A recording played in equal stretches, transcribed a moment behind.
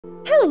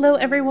Hello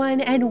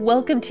everyone, and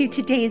welcome to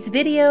today's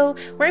video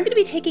where I'm going to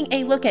be taking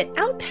a look at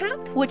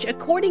Outpath, which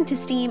according to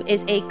Steam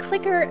is a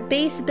clicker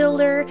base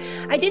builder.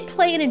 I did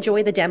play and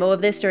enjoy the demo of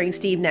this during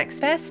Steam Next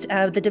Fest.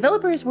 The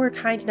developers were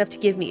kind enough to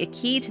give me a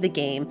key to the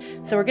game,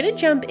 so we're going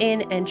to jump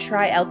in and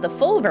try out the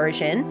full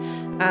version.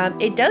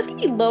 It does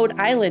give you Load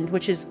Island,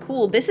 which is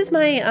cool. This is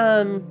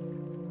my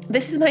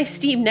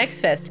Steam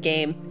Next Fest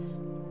game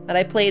that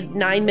I played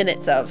 9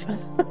 minutes of.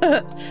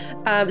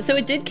 So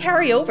it did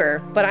carry over,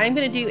 but I'm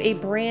going to do a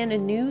brand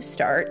new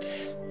start.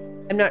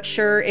 I'm not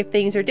sure if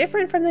things are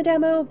different from the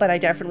demo, but I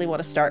definitely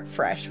want to start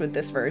fresh with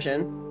this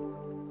version.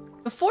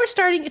 Before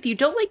starting, if you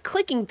don't like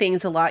clicking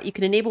things a lot, you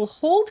can enable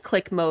hold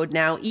click mode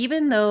now,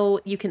 even though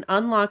you can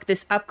unlock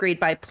this upgrade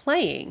by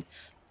playing.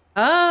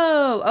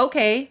 Oh,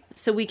 okay.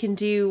 So we can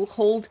do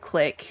hold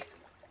click.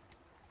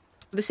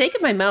 For the sake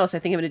of my mouse, I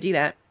think I'm going to do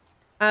that.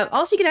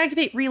 Also, you can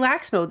activate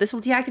relax mode. This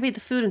will deactivate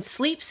the food and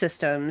sleep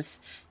systems.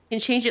 You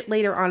can change it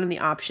later on in the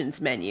options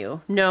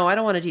menu. No, I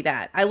don't want to do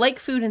that. I like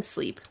food and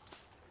sleep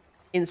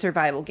in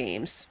survival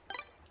games.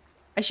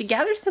 I should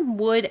gather some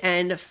wood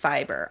and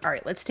fiber. All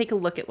right, let's take a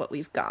look at what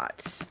we've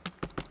got.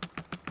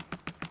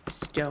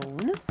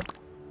 Stone.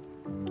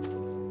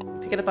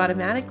 Pick it up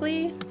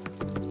automatically.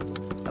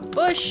 A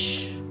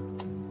bush.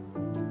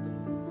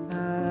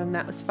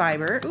 That was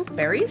fiber. Ooh,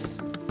 berries.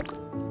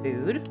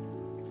 Food.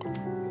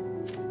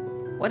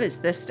 What is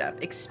this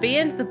stuff?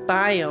 Expand the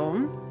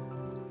biome.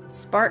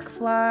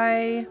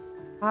 Sparkfly,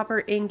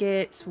 copper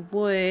ingots,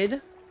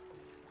 wood,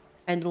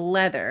 and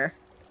leather.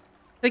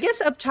 So I guess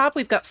up top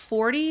we've got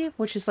 40,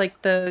 which is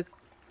like the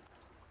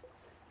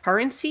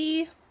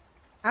currency.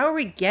 How are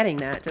we getting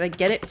that? Did I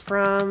get it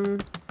from...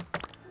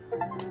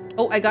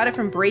 Oh, I got it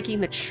from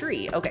breaking the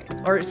tree. Okay,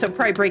 or so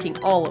probably breaking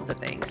all of the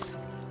things.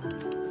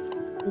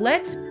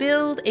 Let's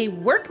build a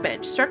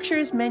workbench.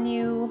 Structures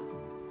menu,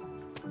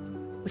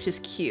 which is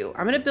Q.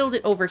 I'm gonna build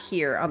it over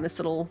here on this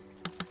little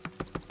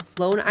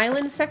Lone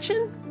Island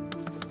section.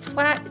 It's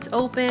flat, it's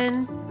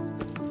open.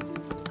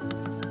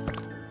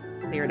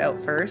 Clear it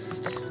out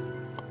first.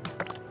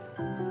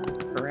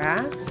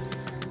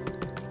 Grass.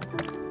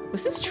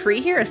 Was this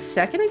tree here a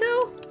second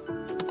ago?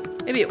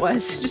 Maybe it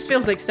was. It just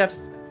feels like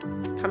stuff's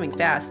coming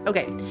fast.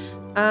 Okay.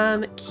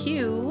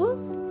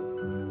 Q.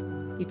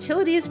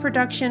 Utilities,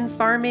 production,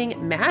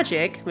 farming,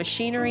 magic,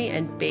 machinery,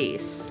 and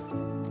base.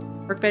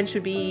 Workbench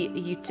would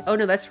be, oh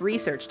no, that's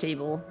research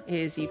table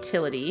is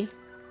utility.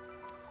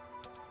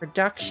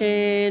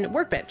 Production,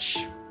 workbench.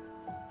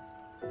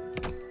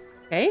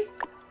 Okay.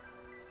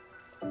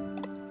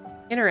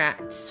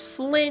 Interacts,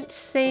 flint,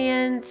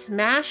 sand,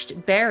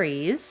 mashed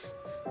berries,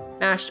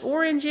 mashed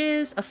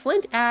oranges, a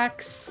flint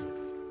axe,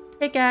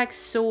 pickaxe,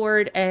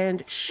 sword,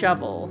 and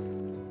shovel.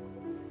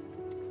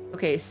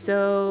 Okay,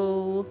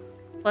 so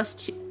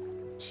plus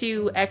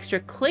two extra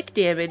click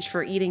damage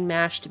for eating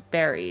mashed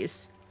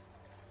berries.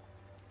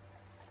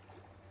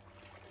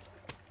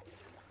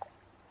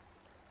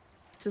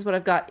 This is what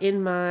I've got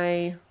in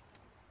my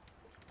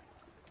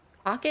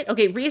pocket.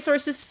 Okay,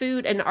 resources,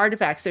 food, and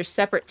artifacts. They're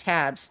separate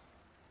tabs.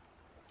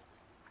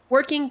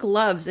 Working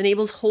gloves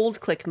enables hold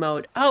click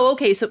mode. Oh,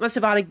 okay, so it must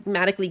have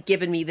automatically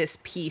given me this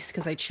piece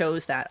because I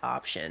chose that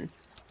option.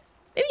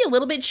 Maybe a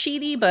little bit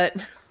cheaty, but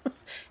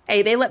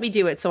hey, they let me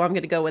do it, so I'm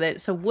going to go with it.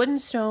 So wooden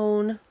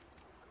stone.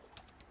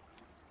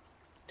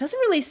 Doesn't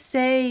really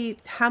say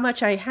how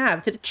much I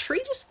have. Did a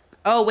tree just...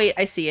 Oh, wait,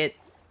 I see it.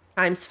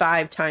 Times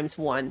 5 times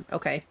 1.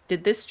 Okay.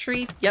 Did this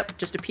tree? Yep,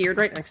 just appeared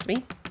right next to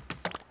me.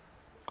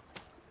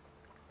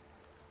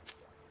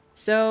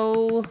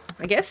 So,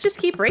 I guess just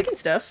keep breaking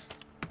stuff.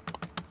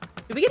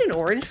 Did we get an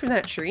orange from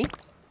that tree?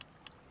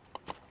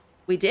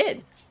 We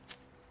did.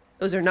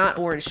 Those are not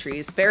orange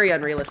trees. Very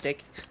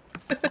unrealistic.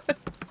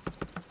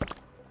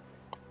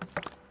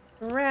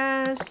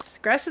 Grass.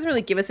 Grass doesn't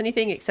really give us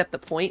anything except the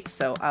points,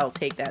 so I'll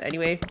take that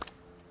anyway.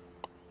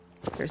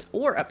 There's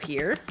ore up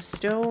here.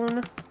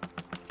 Stone.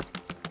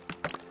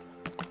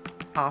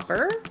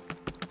 Copper.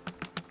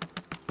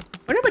 I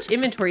wonder how much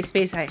inventory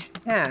space I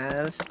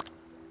have.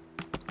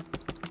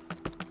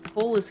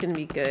 Coal is going to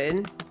be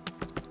good.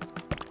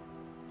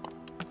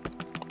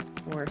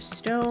 More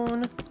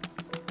stone.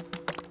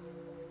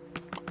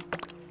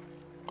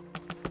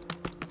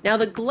 Now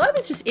the glove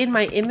is just in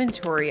my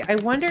inventory. I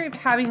wonder if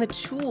having the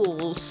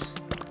tools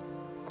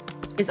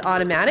is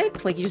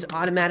automatic. Like you just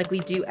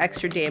automatically do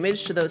extra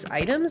damage to those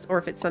items, or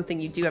if it's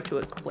something you do have to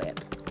equip.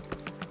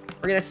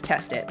 We're going to have to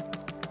test it.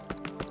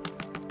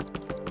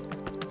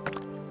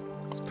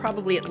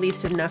 Probably at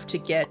least enough to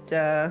get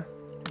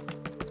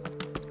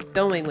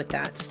going with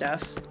that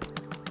stuff.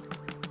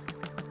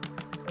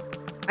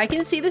 I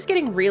can see this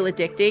getting real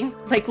addicting.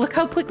 Like, look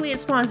how quickly it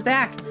spawns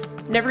back.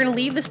 Never gonna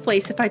leave this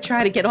place if I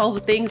try to get all the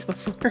things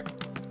before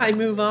I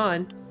move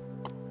on.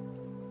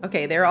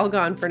 Okay, they're all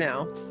gone for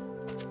now.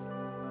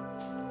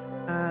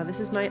 This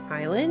is my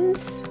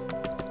island.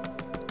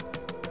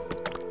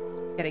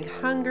 Getting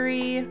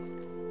hungry.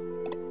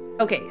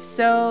 Okay,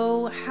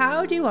 so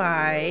how do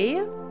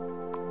I...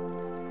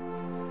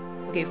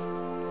 Okay,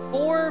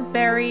 4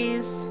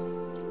 berries.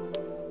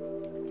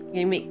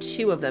 You make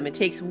 2 of them. It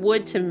takes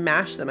wood to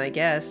mash them, I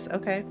guess.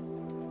 Okay.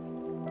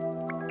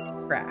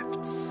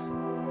 Crafts.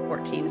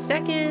 14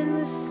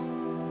 seconds.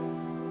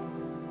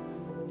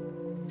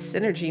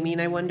 Synergy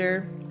mean, I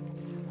wonder.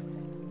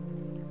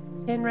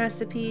 10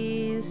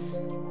 recipes.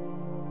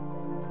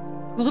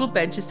 The little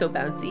bench is so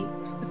bouncy.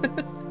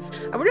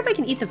 I wonder if I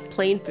can eat the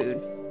plain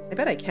food. I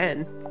bet I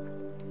can.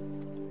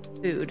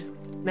 Food.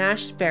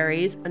 Mashed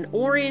berries. An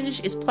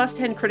orange is plus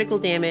 10 critical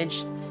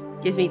damage.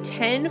 Gives me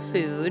 10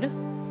 food.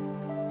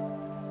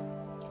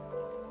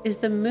 Is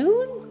the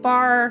moon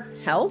bar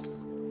health?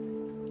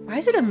 Why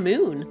is it a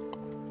moon?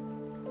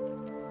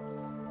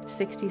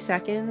 60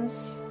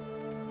 seconds.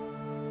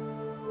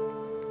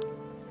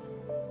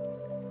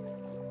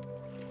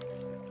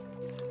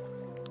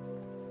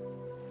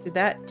 Did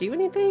that do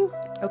anything?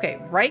 Okay,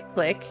 right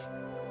click.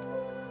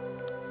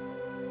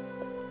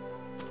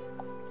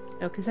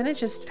 No, because then it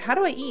just... How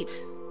do I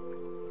eat?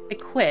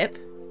 Equip.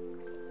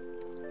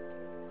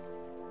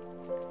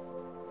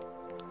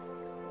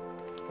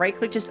 Right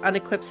click just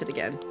unequips it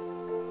again.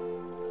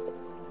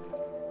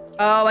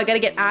 Oh, I gotta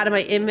get out of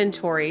my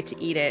inventory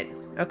to eat it.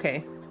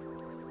 Okay.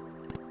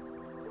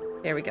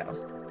 There we go.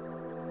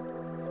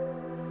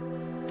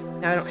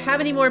 Now I don't have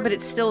any more, but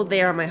it's still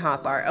there on my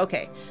hotbar.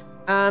 Okay.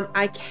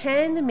 I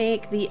can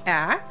make the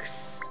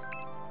axe.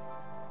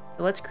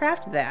 So let's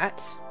craft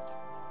that.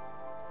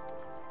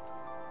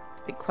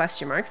 Big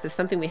question marks. There's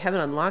something we haven't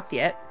unlocked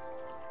yet.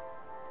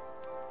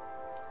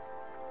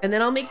 And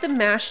then I'll make the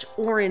mashed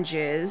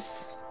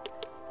oranges.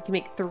 I can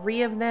make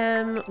 3 of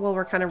them while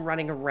we're kind of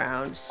running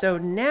around. So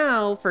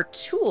now for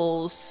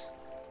tools,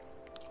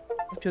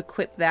 I have to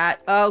equip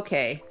that.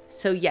 Okay.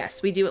 So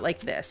yes, we do it like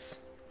this.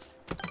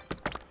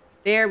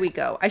 There we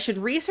go. I should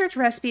research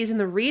recipes in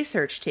the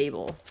research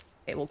table.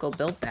 Okay, we'll go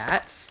build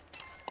that.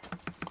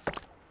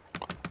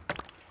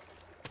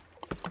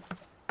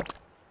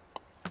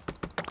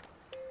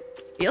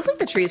 Feels like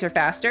the trees are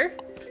faster.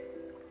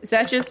 Is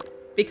that just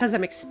because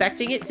I'm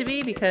expecting it to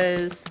be?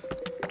 Because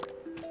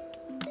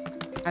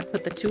I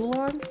put the tool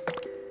on?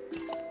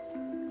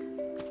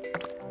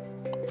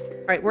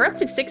 Alright, we're up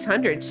to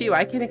 600 too.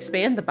 I can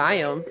expand the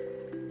biome.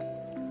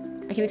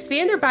 I can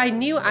expand or buy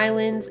new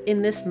islands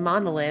in this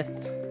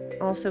monolith.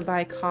 Also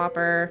buy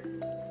copper,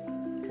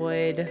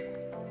 wood,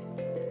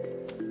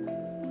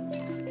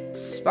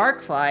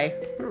 sparkfly. I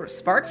wonder what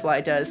a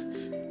sparkfly does.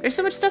 There's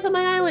so much stuff on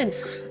my island.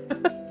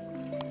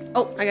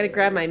 Oh, I gotta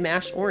grab my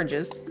mashed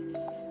oranges.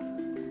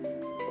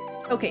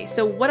 Okay,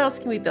 so what else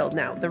can we build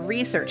now? The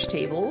research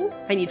table.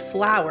 I need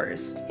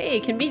flowers. Hey,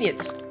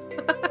 convenience.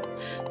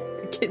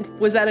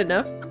 Was that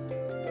enough?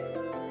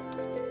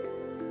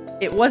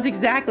 It was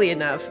exactly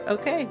enough.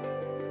 Okay.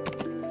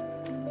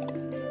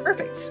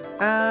 Perfect.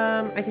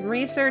 I can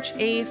research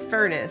a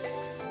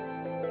furnace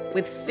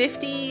with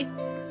 50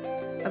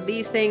 of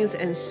these things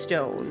and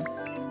stone.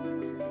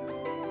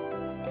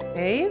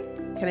 Okay.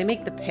 Can I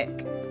make the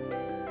pick?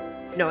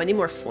 No, I need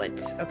more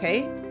flint.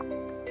 Okay.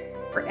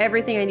 For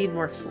everything, I need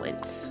more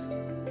flint.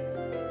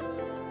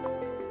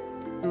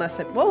 Unless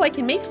I... Whoa, I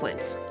can make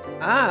flint.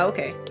 Ah,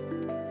 okay.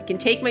 I can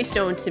take my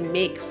stone to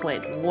make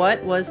flint.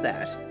 What was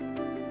that?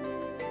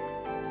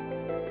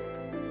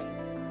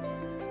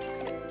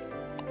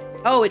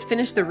 Oh, it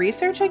finished the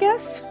research, I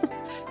guess?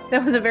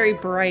 That was a very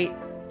bright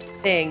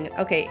thing.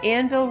 Okay,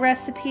 anvil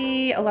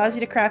recipe allows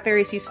you to craft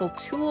various useful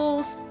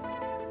tools.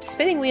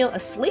 Spinning wheel, a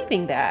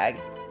sleeping bag.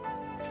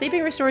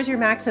 Sleeping restores your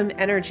maximum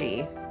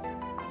energy.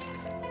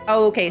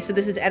 Oh, okay, so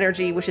this is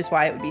energy, which is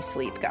why it would be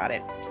sleep. Got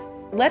it.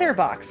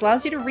 Letterbox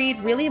allows you to read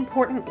really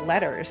important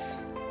letters.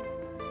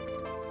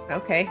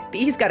 Okay,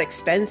 these got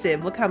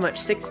expensive. Look how much,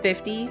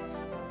 650,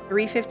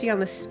 350 on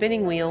the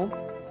spinning wheel.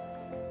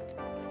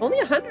 Only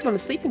 100 on the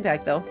sleeping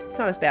bag, though. It's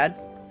not as bad.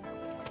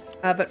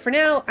 But for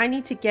now, I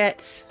need to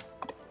get...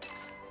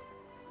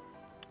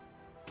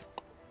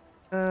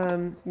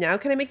 now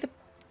can I make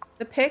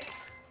the pick?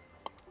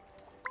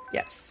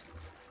 Yes.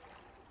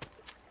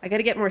 I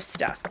gotta get more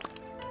stuff.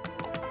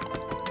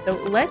 So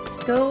let's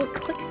go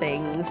click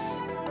things.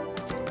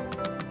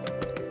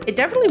 It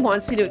definitely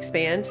wants me to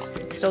expand.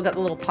 It's still got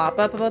the little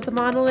pop-up about the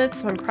monolith,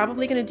 so I'm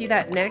probably gonna do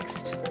that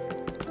next.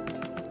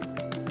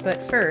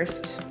 But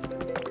first...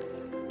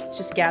 let's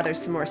just gather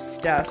some more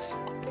stuff.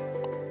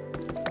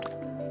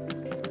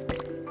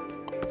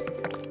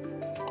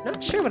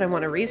 Not sure what I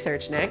want to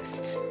research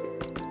next.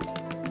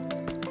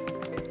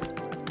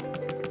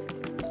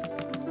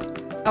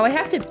 Oh, I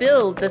have to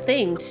build the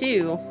thing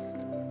too.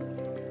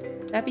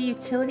 That'd be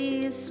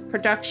utilities,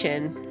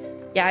 production.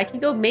 Yeah, I can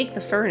go make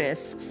the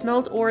furnace,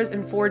 smelt ores,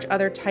 and forge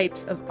other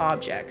types of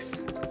objects.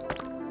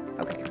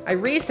 Okay, I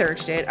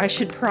researched it. I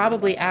should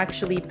probably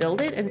actually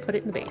build it and put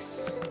it in the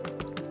base.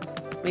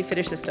 Let me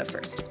finish this stuff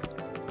first.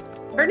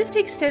 Furnace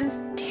takes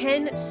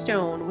 10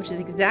 stone, which is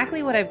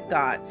exactly what I've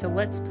got. So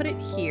let's put it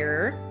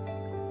here.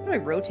 How do I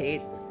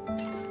rotate?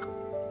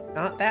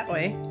 Not that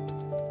way.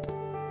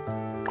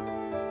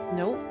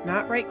 Nope,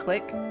 not right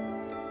click.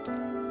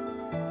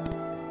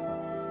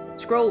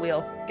 Scroll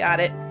wheel. Got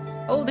it.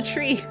 Oh, the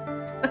tree.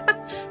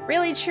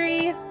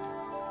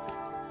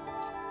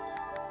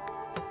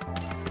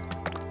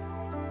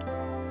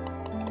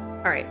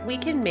 All right, we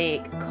can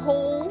make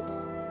coal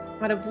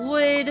out of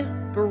wood,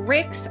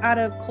 bricks out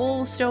of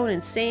coal, stone,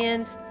 and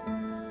sand,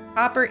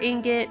 copper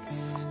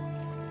ingots,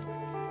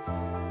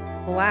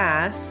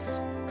 glass,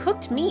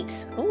 cooked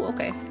meat. Oh,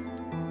 okay.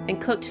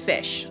 And cooked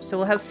fish. So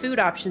we'll have food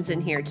options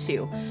in here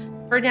too.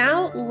 For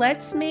now,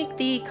 let's make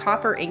the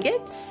copper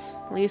ingots.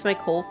 I'll use my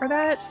coal for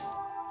that.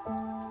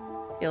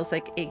 Feels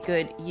like a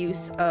good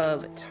use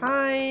of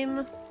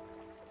time.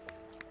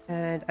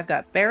 And I've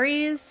got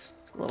berries.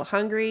 I'm a little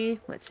hungry.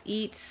 Let's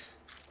eat.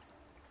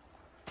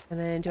 And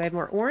then do I have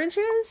more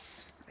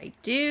oranges? I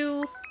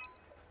do.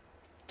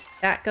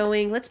 That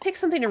going. Let's pick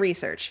something to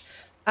research.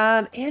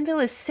 Anvil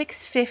is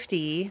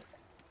 650.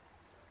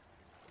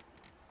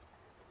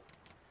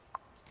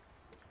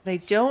 But I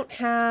don't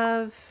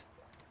have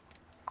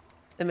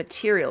the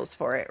materials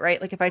for it, right?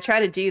 Like if I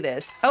try to do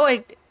this. Oh,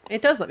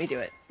 it does let me do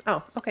it.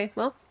 Oh, okay.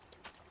 Well,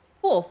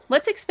 cool.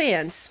 Let's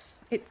expand.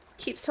 It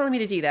keeps telling me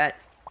to do that.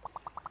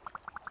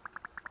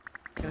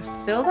 I'm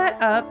gonna fill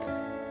that up.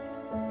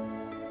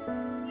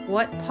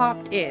 What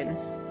popped in?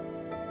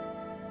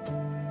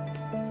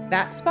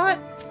 That spot?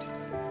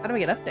 How do I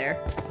get up there?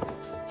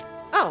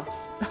 Oh,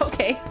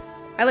 okay.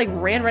 I like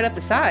ran right up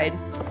the side.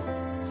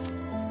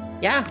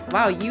 Yeah,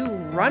 wow, you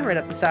run right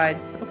up the side.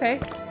 Okay.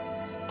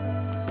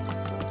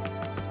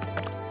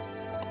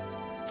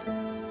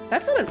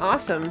 That's not an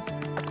awesome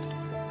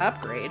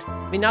upgrade.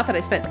 I mean, not that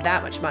I spent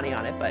that much money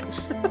on it, but...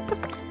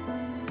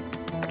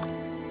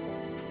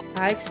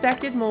 I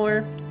expected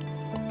more.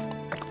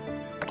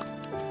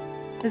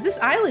 Because this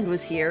island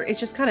was here, it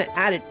just kind of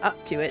added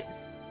up to it.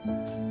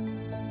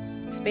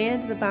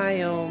 Expand the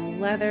biome,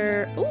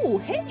 leather. Ooh,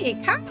 hey,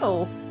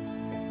 cow!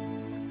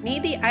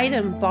 Need the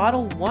item,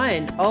 bottle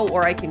 1. Oh,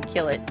 or I can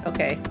kill it.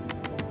 Okay.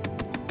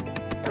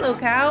 Hello,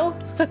 cow.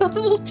 A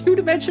little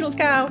two-dimensional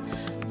cow.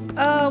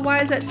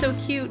 Why is that so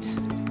cute?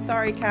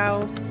 Sorry,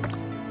 cow.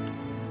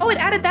 Oh, it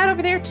added that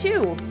over there,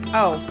 too.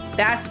 Oh,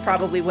 that's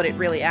probably what it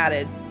really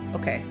added.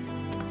 Okay.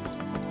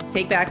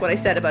 Take back what I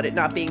said about it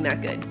not being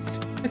that good.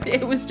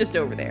 It was just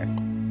over there.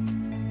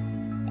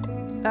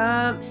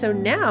 So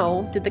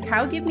now, did the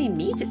cow give me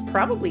meat? It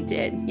probably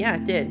did. Yeah,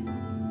 it did.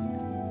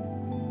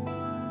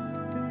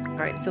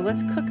 Alright, so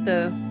let's cook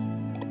the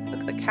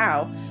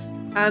cow.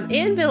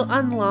 Anvil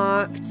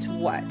unlocked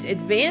what?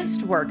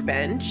 Advanced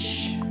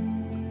workbench.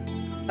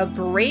 A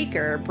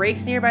breaker.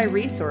 Breaks nearby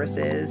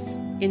resources.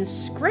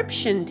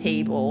 Inscription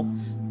table.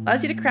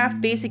 Allows you to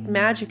craft basic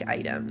magic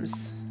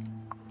items.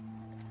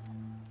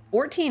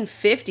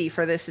 1450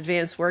 for this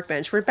advanced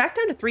workbench. We're back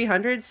down to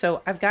 300,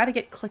 so I've got to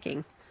get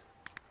clicking.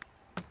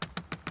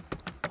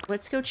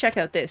 Let's go check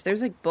out this.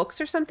 There's like books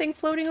or something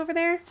floating over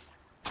there.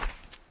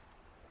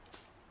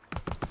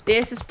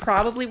 This is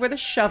probably where the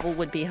shovel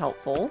would be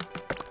helpful.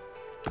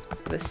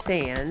 The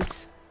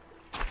sand.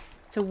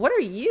 So what are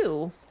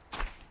you?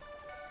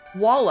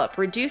 Wallop.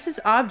 Reduces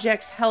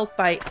objects' health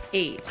by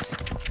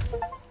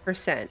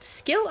 8%.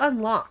 Skill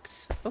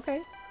unlocked.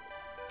 Okay.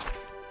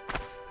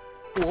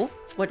 Cool.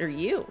 What are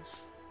you?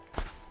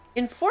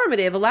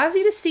 Informative. Allows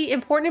you to see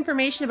important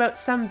information about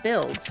some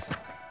builds.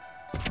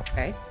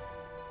 Okay.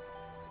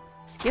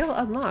 Skill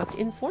unlocked.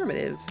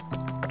 Informative.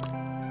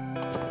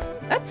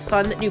 That's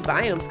fun that new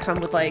biomes come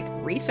with, like,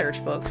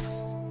 research books.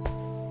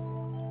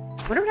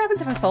 I wonder what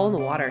happens if I fall in the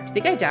water. Do you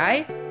think I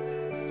die?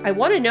 I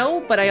want to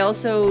know, but I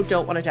also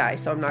don't want to die,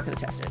 so I'm not going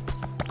to test it.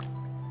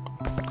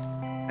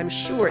 I'm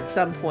sure at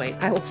some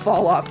point I will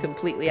fall off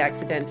completely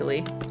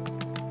accidentally.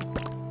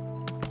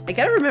 I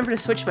gotta remember to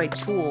switch my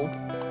tool.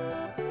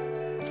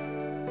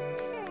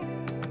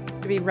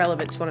 To be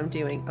relevant to what I'm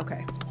doing.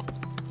 Okay.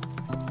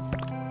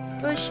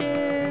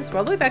 Bushes. We're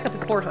all the way back up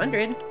to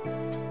 400.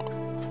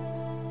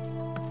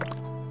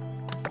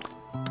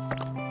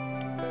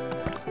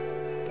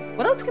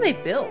 What else can I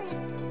build?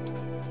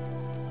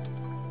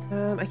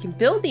 I can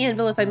build the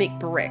anvil if I make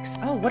bricks.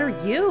 Oh, what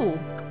are you?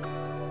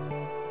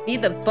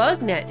 Need the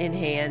bug net in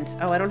hand.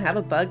 Oh, I don't have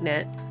a bug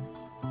net.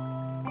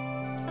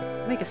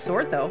 I'll make a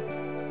sword though.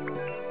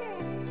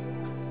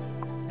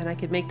 And I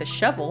could make the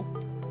shovel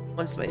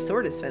once my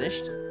sword is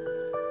finished.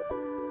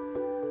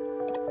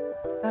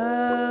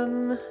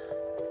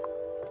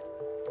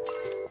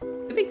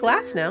 Could be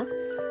glass now.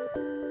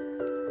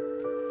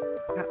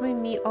 Got my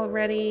meat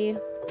already.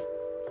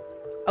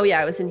 Oh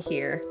yeah, I was in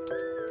here.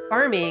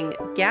 Farming,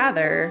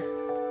 gather.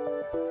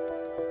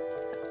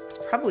 It's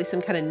probably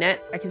some kind of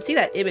net. I can see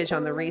that image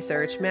on the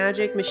research.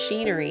 Magic,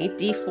 machinery,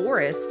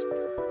 deforest.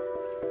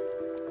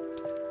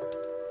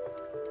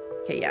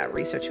 Okay, yeah,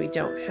 research we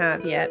don't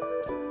have yet.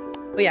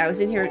 Oh yeah, I was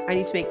in here. I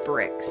need to make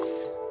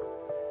bricks.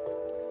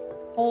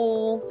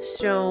 Coal,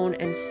 stone,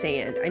 and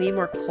sand. I need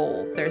more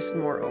coal. There's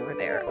more over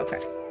there.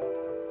 Okay.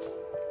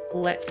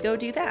 Let's go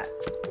do that.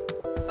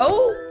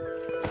 Oh!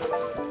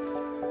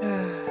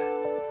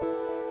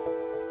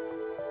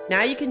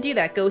 Now you can do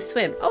that. Go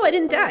swim. Oh, I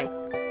didn't die.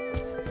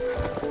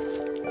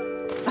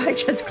 I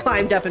just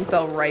climbed up and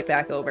fell right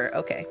back over.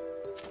 Okay.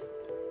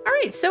 All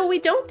right, so we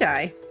don't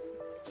die.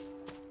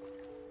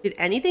 Did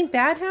anything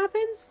bad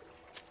happen?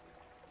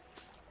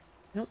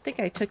 I don't think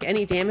I took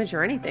any damage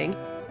or anything.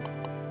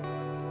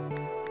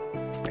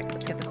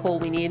 Let's get the coal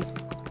we need.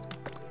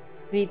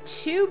 We need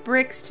 2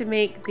 bricks to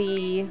make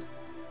the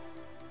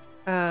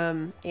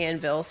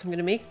anvil, so I'm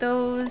gonna make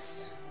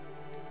those.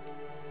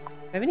 Do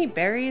I have any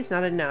berries?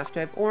 Not enough.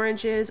 Do I have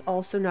oranges?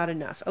 Also not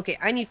enough. Okay,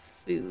 I need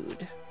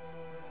food.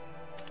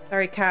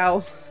 Sorry,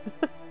 cow.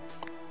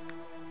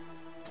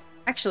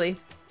 Actually,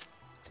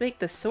 let's make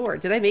the sword.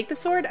 Did I make the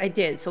sword? I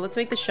did, so let's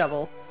make the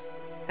shovel.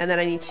 And then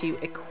I need to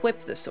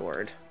equip the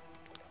sword.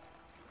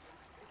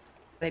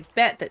 I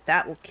bet that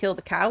that will kill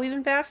the cow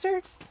even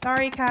faster.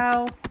 Sorry,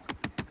 cow.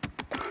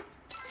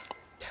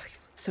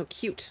 So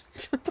cute.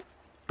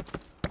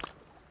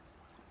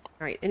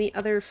 Alright, any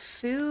other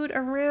food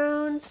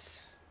around?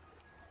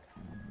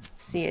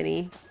 See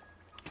any.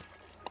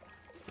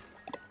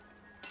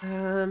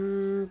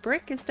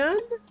 Brick is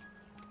done.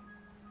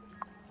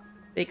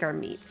 Make our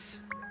meats.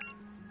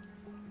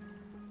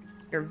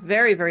 You're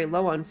very, very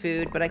low on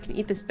food, but I can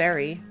eat this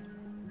berry.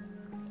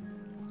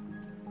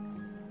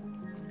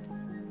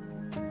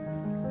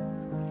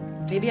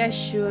 Maybe I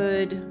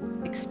should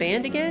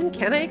expand again?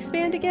 Can I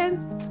expand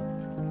again?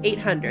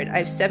 800. I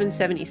have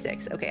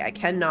 776. Okay, I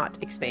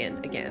cannot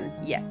expand again.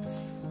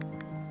 Yes.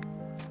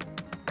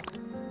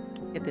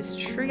 Get this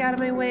tree out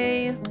of my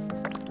way. I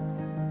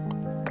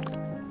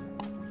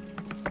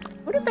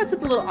wonder if that's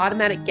what the little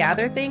automatic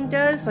gather thing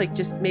does. Like,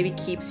 just maybe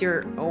keeps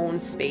your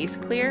own space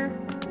clear.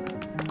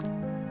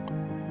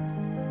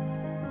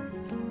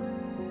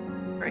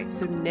 Alright,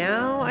 so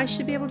now I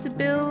should be able to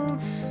build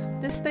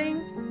this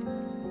thing.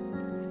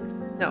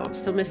 No, I'm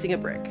still missing a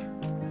brick.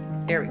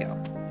 There we go.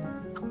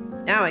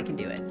 Now I can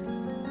do it.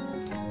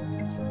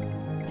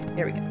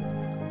 There we go.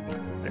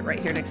 Put it right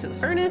here next to the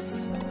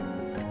furnace.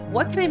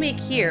 What can I make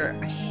here?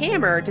 A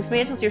hammer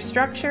dismantles your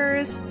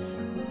structures.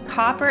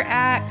 Copper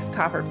axe,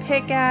 copper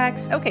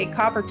pickaxe. Okay,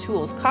 copper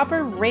tools.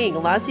 Copper ring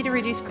allows you to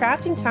reduce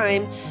crafting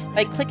time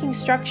by clicking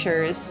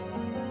structures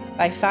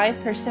by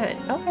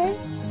 5%. Okay.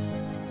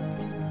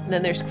 And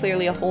then there's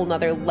clearly a whole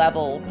nother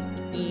level.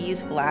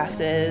 Keys,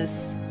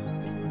 glasses.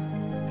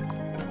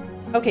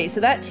 Okay, so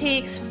that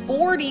takes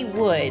 40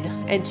 wood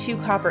and 2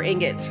 copper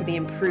ingots for the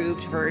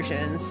improved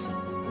versions.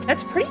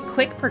 That's pretty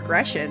quick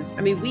progression.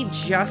 I mean, we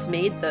just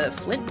made the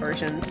flint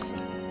versions.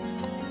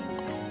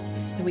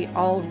 And we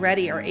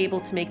already are able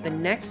to make the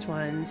next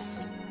ones.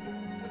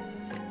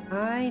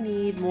 I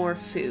need more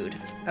food.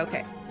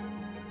 Okay.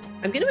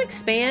 I'm going to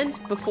expand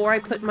before I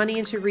put money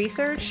into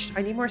research.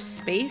 I need more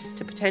space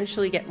to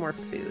potentially get more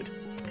food.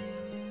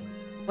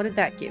 What did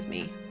that give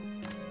me?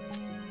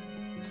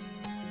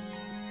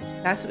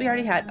 That's what we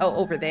already had. Oh,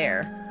 over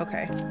there.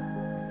 Okay.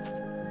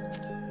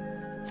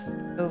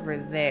 Over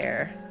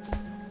there.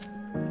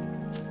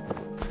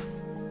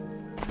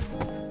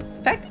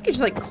 The fact that you can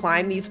just, like,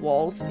 climb these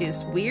walls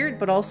is weird,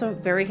 but also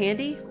very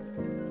handy.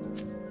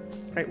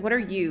 Alright, what are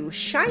you?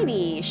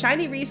 Shiny!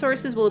 Shiny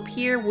resources will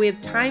appear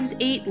with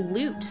 ×8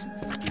 loot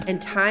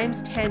and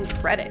 ×10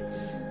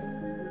 credits.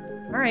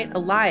 Alright,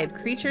 alive.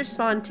 Creatures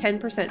spawn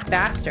 10%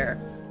 faster.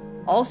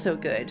 Also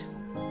good.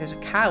 There's a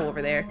cow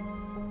over there.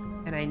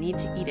 And I need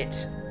to eat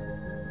it.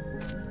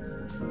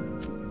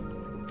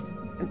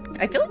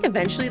 I feel like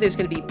eventually there's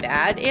going to be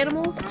bad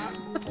animals.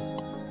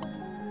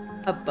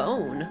 A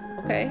bone.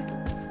 Okay.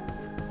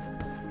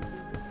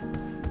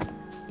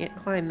 Can't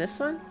climb this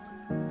one?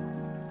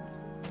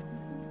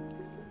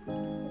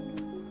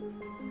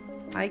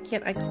 Why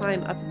can't I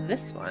climb up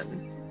this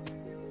one?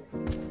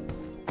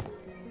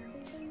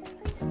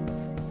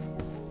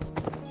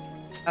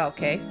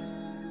 Okay.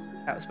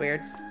 That was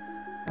weird.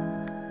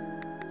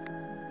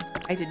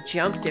 I had to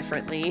jump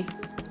differently.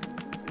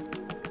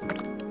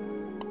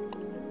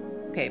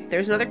 Okay,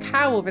 there's another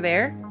cow over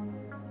there.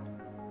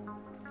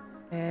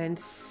 And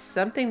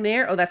something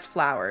there. Oh, that's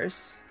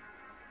flowers.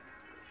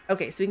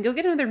 Okay, so we can go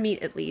get another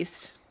meat at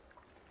least.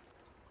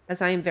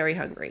 As I am very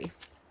hungry.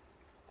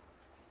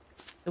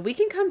 So we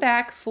can come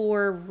back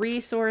for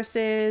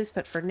resources,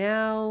 but for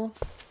now,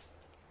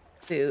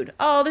 food.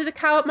 Oh, there's a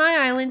cow at my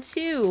island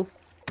too.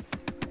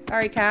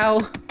 Sorry, cow.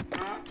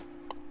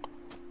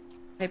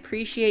 I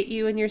appreciate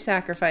you and your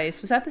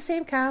sacrifice. Was that the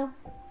same cow?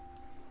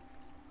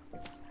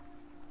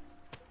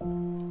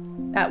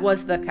 That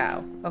was the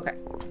cow. Okay.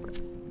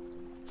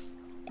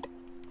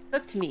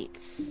 Cooked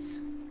meats.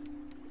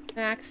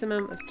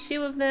 Maximum of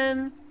 2 of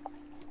them.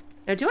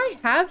 Now, do I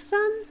have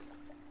some?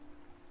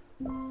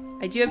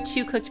 I do have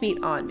 2 cooked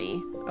meat on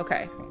me.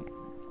 Okay.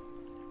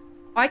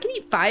 Oh, I can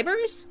eat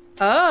fibers?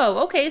 Oh,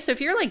 okay. So if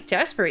you're, like,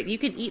 desperate, you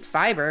can eat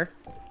fiber.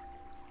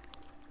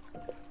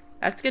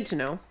 That's good to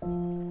know.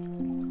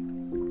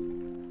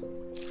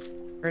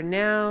 For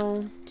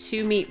now,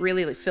 2 meat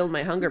really filled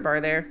my hunger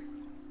bar there.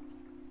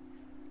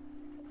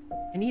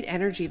 I need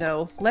energy,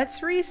 though.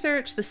 Let's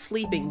research the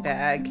sleeping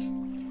bag.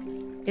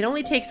 It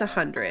only takes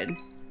 100. And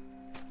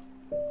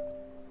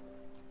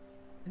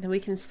then we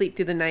can sleep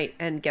through the night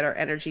and get our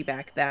energy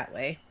back that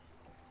way.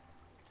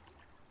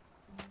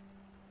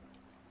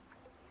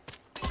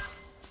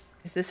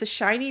 Is this a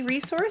shiny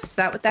resource? Is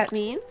that what that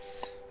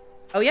means?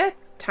 Oh yeah,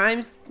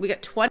 we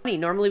got 20.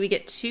 Normally we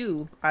get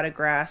 2 out of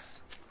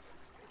grass.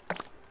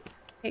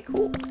 Okay,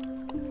 cool.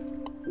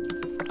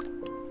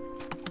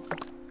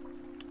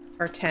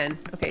 Or 10.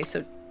 Okay,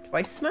 so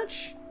twice as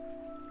much?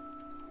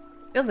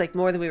 Feels like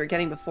more than we were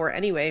getting before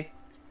anyway.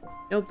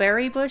 No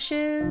berry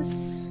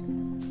bushes.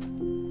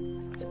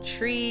 Lots of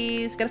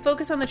trees. Gotta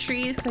focus on the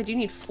trees because I do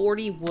need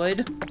 40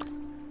 wood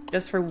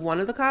just for one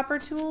of the copper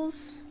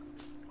tools.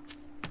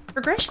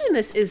 Progression in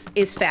this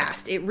is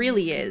fast. It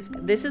really is.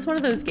 This is one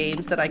of those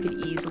games that I could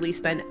easily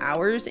spend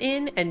hours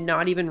in and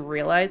not even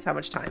realize how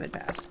much time had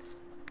passed.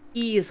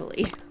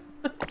 Easily.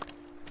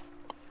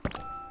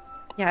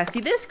 Yeah,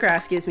 see, this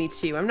grass gives me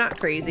 2. I'm not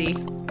crazy.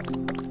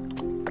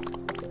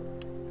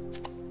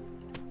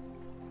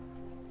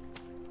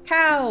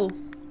 Cow!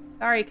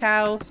 Sorry,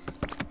 cow.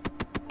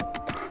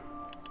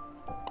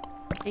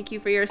 Thank you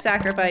for your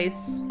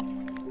sacrifice.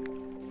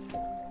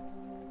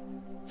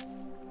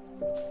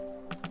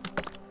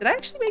 Did I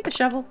actually make the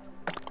shovel?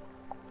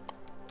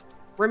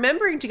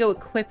 Remembering to go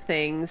equip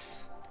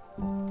things.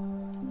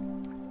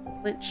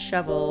 Flint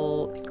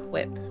shovel,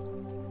 equip.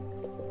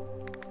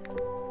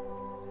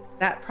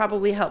 That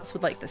probably helps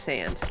with like the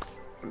sand,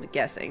 I'm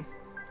guessing.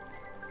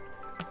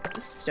 Is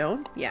this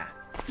stone? Yeah.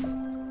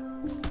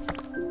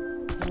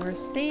 More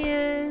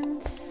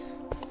sand.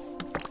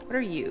 What are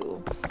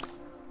you?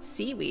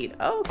 Seaweed.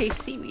 Oh, okay,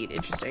 seaweed.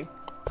 Interesting.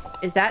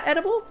 Is that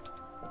edible?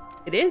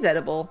 It is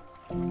edible.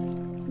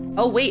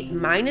 Oh, wait,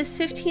 minus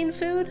 15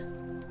 food?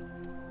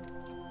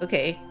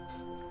 Okay.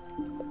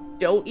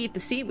 Don't eat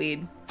the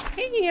seaweed.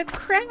 Hey, a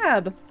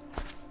crab.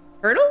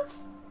 Turtle?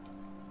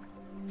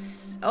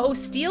 Oh,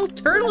 steel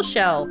turtle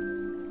shell.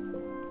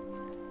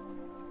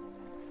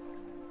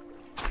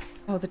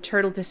 Oh, the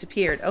turtle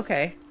disappeared.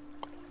 Okay.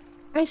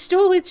 I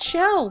stole its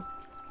shell.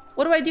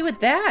 What do I do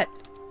with that?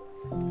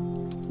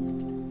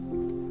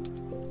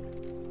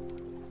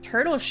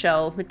 Turtle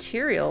shell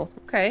material.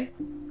 Okay.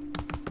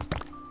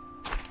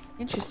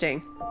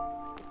 Interesting.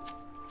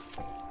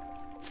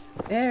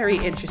 Very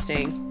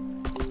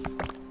interesting.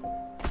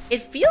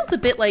 It feels a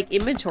bit like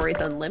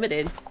inventory's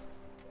unlimited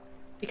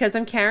because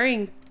I'm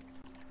carrying,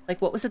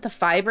 like, what was it, the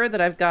fiber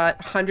that I've got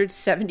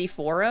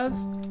 174 of?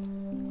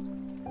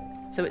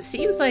 So it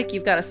seems like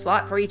you've got a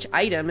slot for each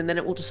item and then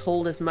it will just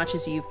hold as much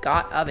as you've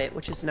got of it,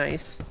 which is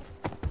nice.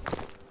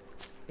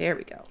 There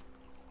we go.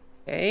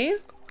 Okay.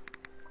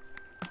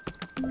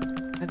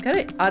 I've got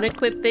to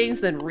unequip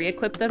things, then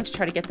re-equip them to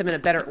try to get them in a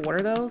better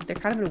order, though. They're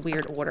kind of in a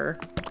weird order.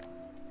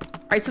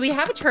 All right, so we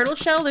have a turtle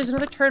shell. There's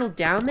another turtle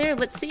down there.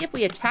 Let's see if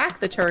we attack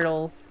the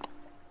turtle,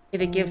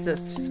 if it gives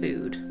us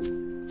food.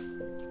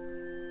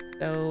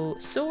 So,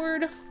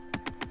 sword.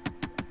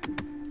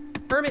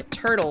 Hermit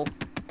turtle.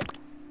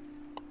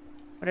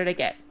 What did I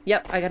get?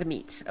 Yep, I got a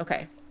meat.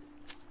 Okay.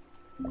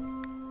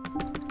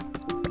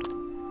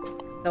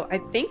 So I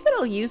think that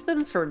I'll use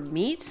them for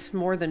meat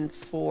more than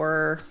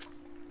for...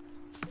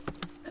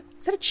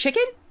 Is that a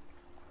chicken?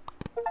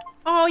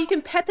 Oh, you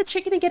can pet the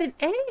chicken and get an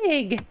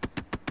egg.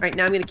 All right,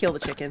 now I'm going to kill the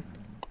chicken.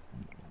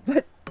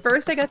 But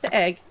first I got the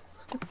egg.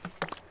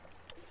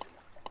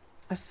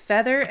 A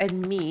feather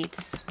and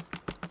meat.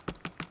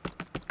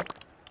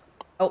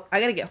 Oh, I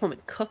got to get home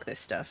and cook this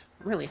stuff.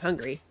 I'm really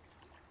hungry.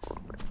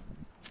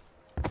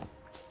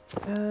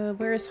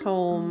 Where's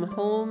home?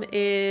 Home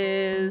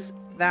is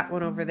that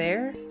one over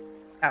there.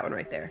 That one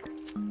right there.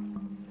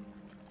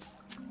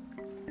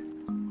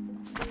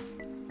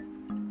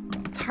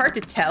 It's hard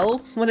to tell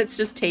when it's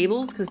just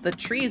tables because the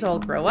trees all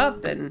grow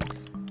up and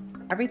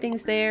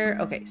everything's there.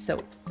 Okay,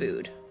 so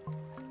food.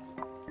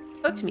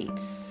 Cooked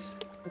meats.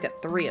 We've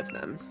got 3 of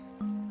them.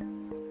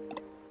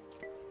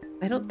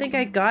 I don't think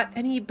I got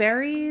any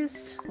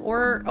berries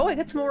or... Oh, I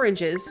got some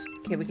oranges.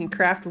 Okay, we can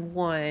craft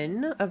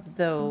 1 of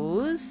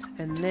those.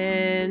 And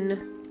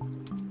then...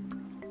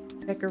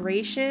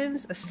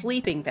 Decorations. A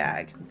sleeping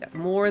bag. We've got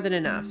more than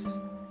enough.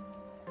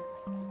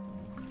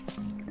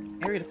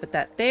 Okay, we're gonna put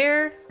that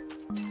there.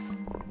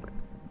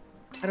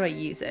 How do I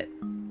use it?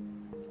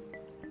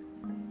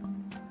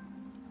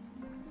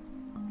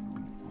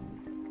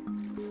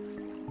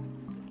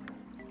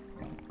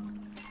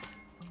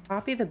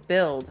 Copy the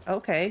build.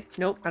 Okay.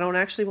 Nope, I don't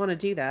actually want to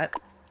do that.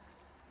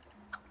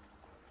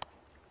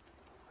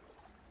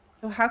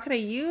 So how can I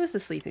use the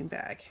sleeping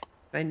bag?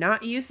 Can I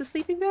not use the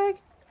sleeping bag?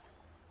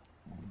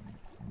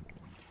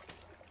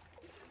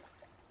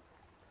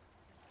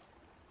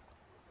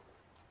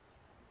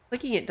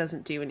 Clicking it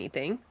doesn't do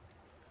anything.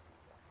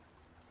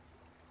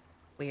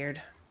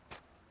 Weird.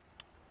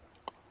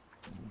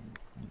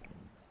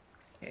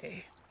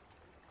 Okay.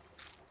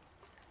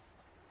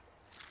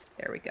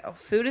 There we go.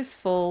 Food is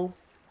full.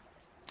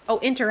 Oh,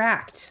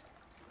 interact.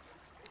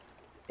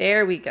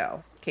 There we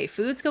go. Okay,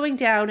 food's going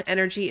down,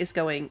 energy is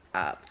going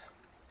up.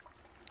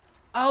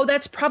 Oh,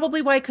 that's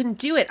probably why I couldn't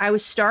do it. I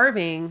was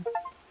starving.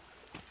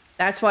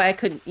 That's why I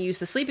couldn't use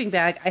the sleeping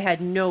bag. I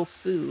had no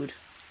food.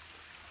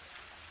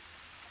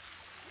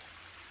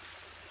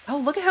 Oh,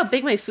 look at how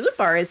big my food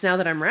bar is now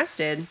that I'm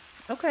rested.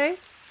 Okay.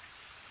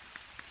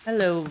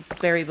 Hello,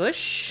 berry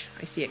bush.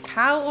 I see a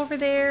cow over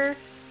there.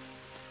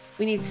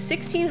 We need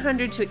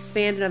 1,600 to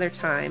expand another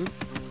time.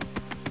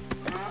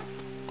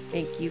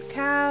 Thank you,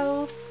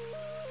 cow.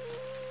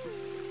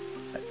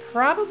 But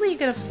probably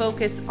gonna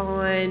focus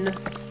on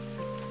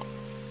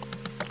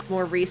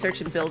more research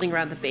and building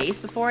around the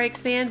base before I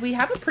expand. We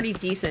have a pretty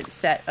decent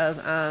set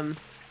of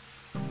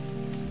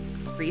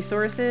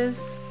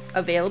resources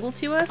available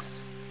to us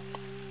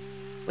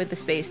with the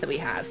space that we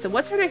have. So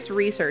what's our next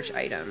research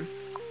item?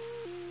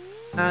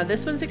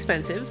 This one's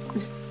expensive.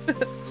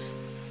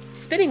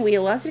 Spinning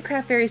wheel allows you to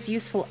craft various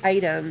useful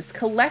items.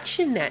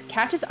 Collection net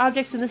catches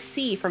objects in the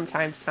sea from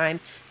time to time,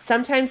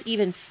 sometimes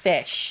even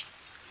fish.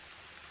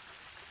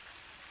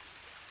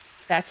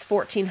 That's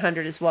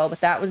 1400 as well,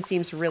 but that one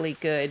seems really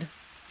good.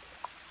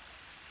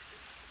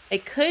 I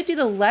could do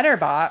the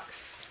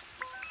letterbox.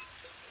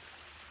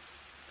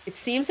 It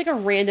seems like a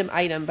random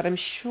item, but I'm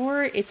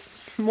sure it's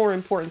more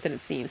important than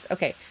it seems.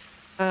 Okay.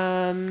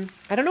 I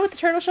don't know what the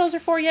turtle shells are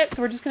for yet,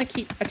 so we're just going to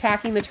keep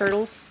attacking the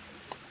turtles.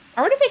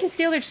 I wonder if I can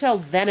steal their shell,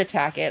 then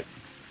attack it.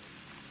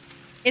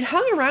 It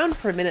hung around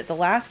for a minute the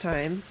last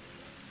time.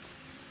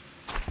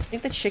 I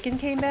think the chicken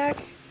came back.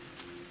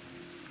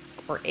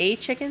 Or a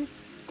chicken.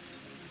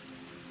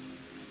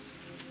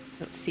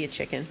 I don't see a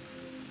chicken.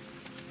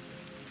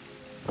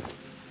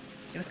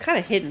 It was kind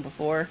of hidden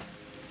before.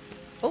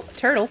 Oh, a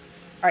turtle.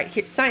 All right,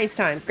 here, science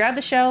time. Grab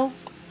the shell.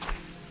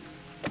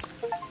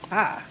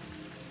 Ah.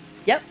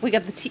 Yep, we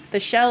got the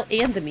shell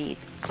and the meat.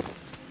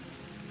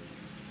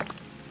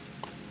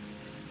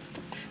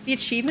 The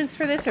achievements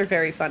for this are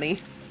very funny.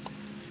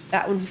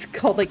 That one was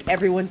called, like,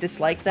 everyone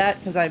disliked that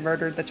because I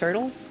murdered the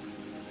turtle.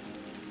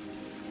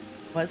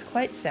 Was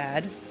quite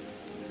sad.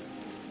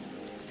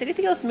 Is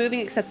anything else moving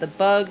except the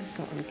bugs?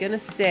 So I'm gonna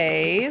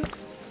say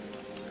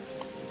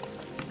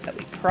that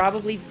we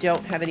probably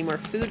don't have any more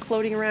food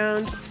floating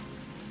around.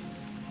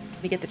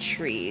 Let me get the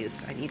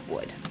trees. I need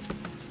wood.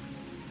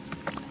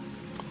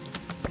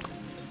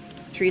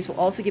 Trees will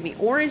also give me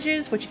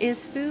oranges, which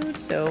is food,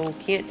 so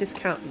can't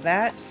discount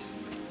that.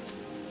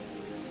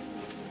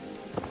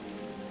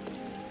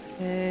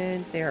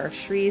 And there are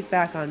trees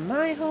back on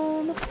my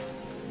home.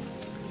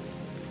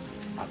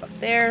 Pop up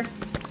there.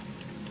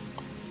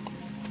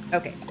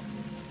 Okay.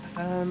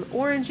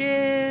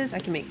 Oranges. I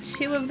can make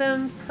 2 of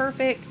them.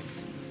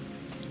 Perfect.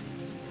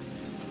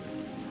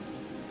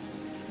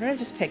 What did I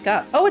just pick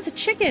up? Oh, it's a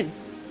chicken!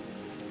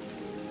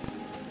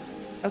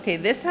 Okay,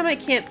 this time I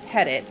can't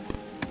pet it.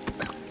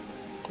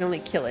 I can only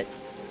kill it.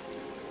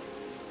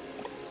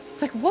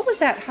 It's like, what was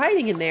that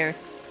hiding in there?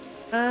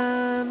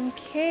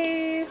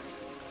 Okay.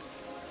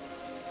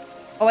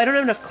 Oh, I don't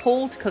have enough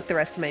coal to cook the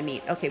rest of my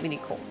meat. Okay, we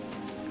need coal.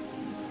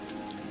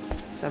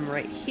 Some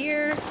right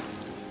here.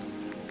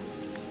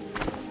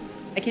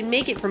 I can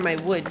make it from my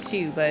wood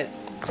too, but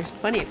there's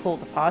plenty of coal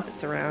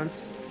deposits around.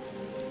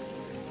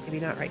 Maybe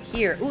not right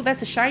here. Ooh,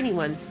 that's a shiny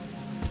one.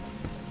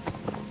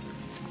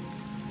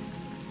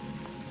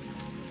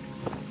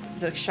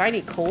 Is it a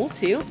shiny coal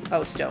too?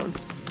 Oh, stone.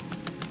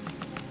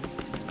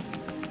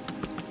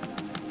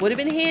 Would have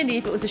been handy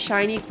if it was a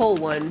shiny coal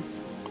one.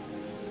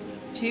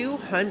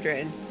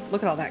 200.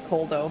 Look at all that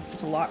coal though.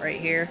 There's a lot right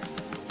here.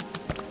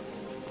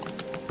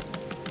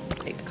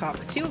 Take the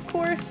copper too, of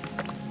course.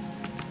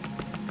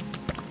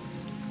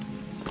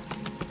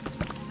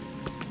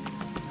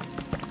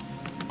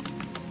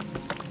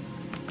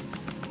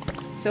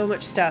 So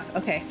much stuff.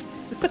 Okay.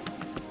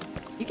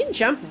 You can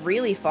jump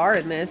really far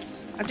in this.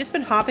 I've just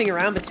been hopping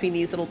around between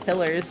these little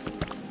pillars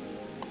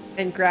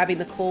and grabbing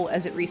the coal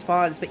as it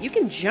respawns, but you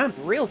can jump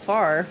real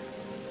far.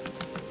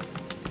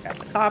 Grab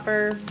the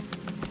copper.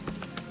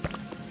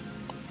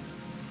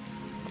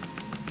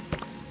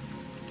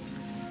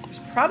 There's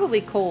probably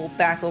coal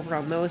back over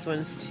on those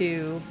ones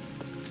too.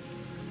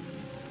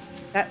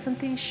 That's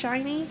something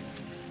shiny?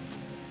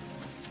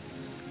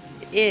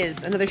 It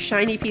is. Another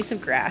shiny piece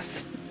of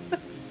grass.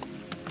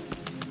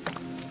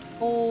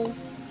 Coal.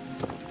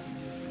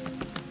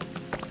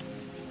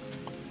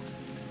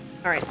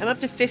 Alright, I'm up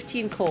to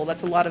 15 coal.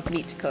 That's a lot of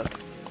meat to cook.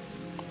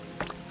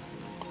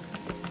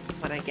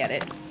 When I get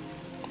it.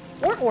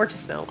 Or ore to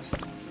smelt.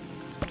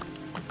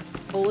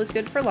 Coal is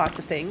good for lots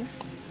of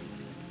things.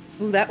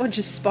 Ooh, that one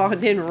just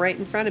spawned in right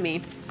in front of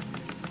me.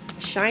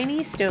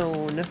 Shiny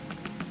stone.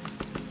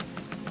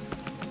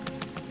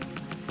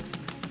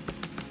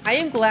 I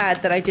am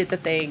glad that I did the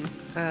thing.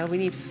 We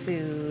need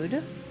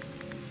food.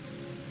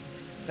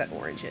 Got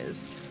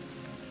oranges.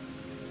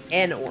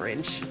 An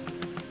orange.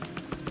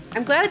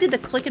 I'm glad I did the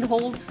click and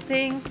hold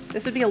thing.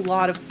 This would be a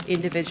lot of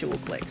individual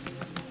clicks.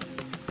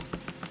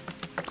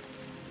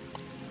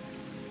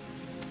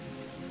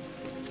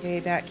 Okay,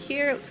 back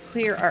here, let's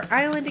clear our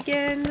island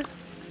again.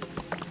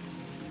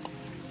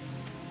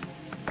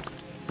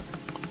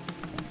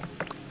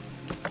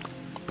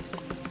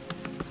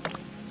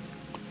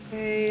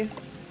 Okay.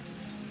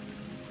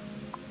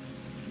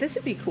 This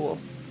would be cool.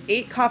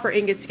 8 copper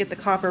ingots to get the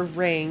copper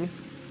ring.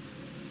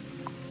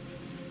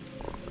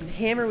 And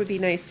hammer would be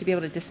nice to be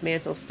able to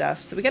dismantle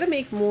stuff. So we gotta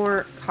make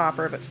more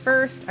copper, but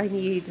first I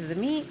need the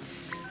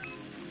meat.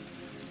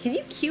 Can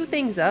you queue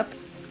things up?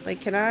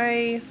 Like, can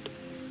I...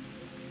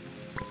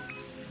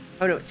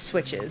 Oh no, it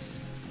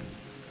switches.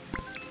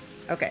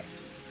 Okay.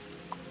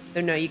 So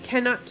no, you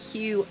cannot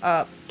queue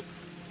up.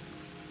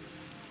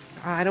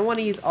 I don't want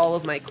to use all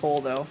of my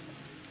coal though.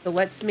 So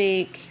let's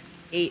make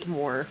 8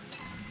 more.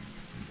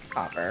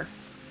 copper.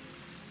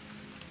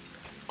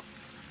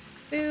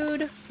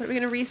 Food. What are we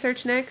going to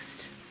research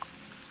next?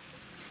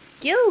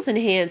 Skills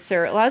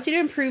enhancer. Allows you to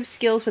improve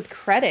skills with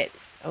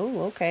credits.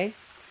 Oh, okay.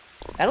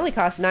 That only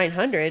costs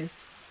 900.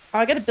 Oh,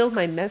 I got to build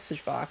my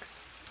message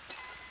box.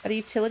 Is that a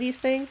utilities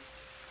thing?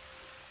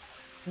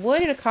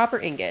 Wood and a copper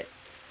ingot.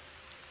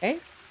 Okay.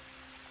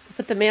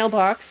 Put the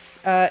mailbox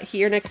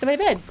here next to my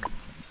bed.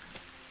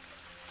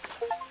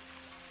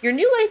 Your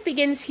new life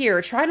begins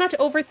here. Try not to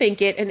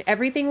overthink it and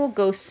everything will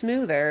go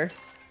smoother.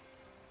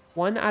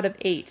 1 out of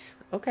 8.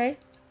 Okay.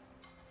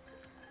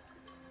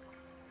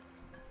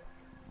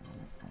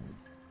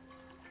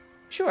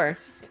 Sure.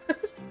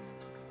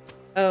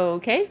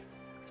 Okay.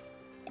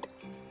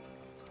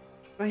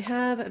 Do I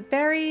have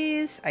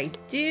berries? I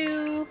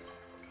do.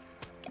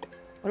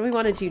 What do we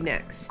want to do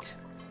next?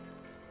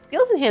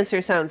 Skills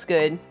enhancer sounds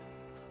good.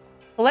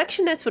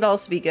 Collection nets would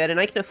also be good, and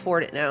I can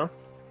afford it now.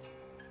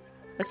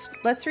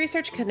 Let's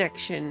research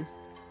connection.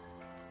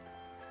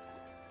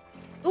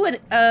 Ooh,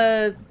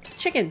 and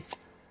chicken.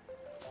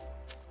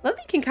 Love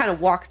that you can kind of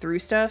walk through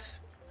stuff.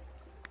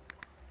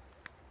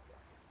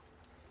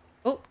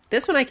 Oh,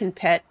 this one I can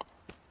pet.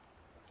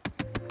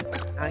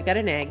 I got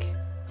an egg.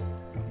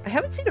 I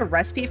haven't seen a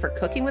recipe for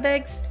cooking with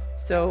eggs,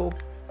 so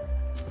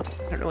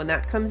I don't know when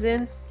that comes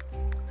in.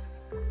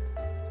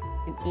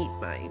 I can eat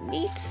my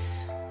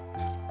meats.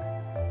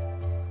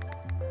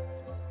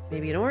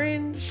 Maybe an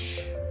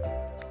orange.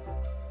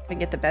 I can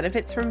get the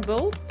benefits from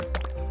both.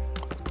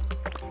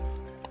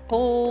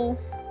 Whole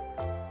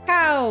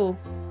cow.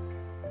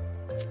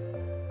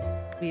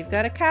 We've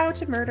got a cow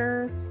to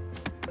murder.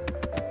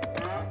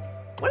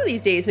 One of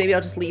these days, maybe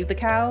I'll just leave the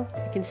cow.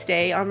 I can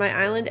stay on my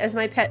island as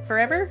my pet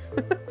forever.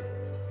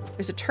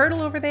 There's a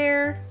turtle over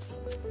there.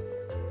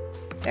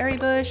 Berry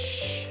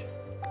bush.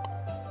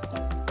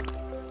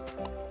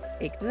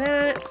 Take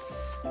that.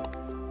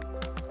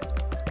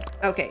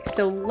 Okay,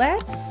 so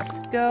let's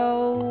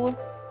go.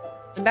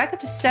 I'm back up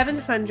to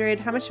 700.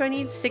 How much do I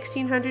need?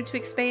 1600 to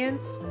expand?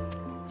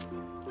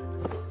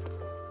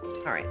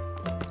 Alright.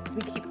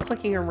 We keep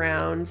clicking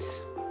around.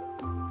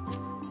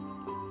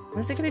 What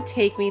is it going to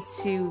take me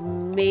to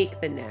make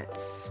the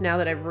nets now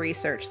that I've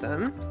researched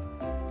them?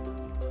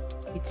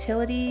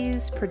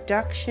 Utilities,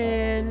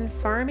 production,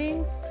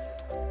 farming?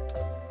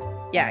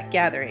 Yeah,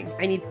 gathering.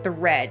 I need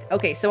thread.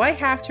 Okay, so I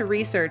have to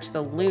research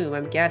the loom,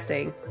 I'm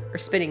guessing. Or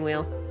spinning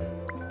wheel.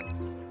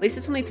 At least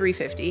it's only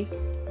 350.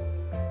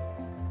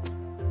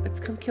 Let's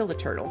come kill the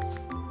turtle.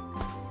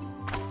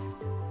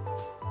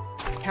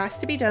 It has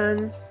to be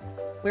done.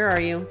 Where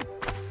are you?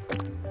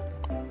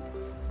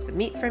 The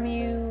meat from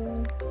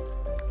you.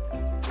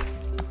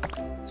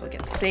 So I'll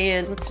get the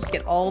sand. Let's just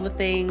get all the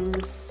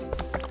things.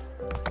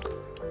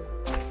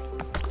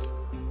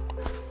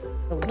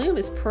 The loom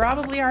is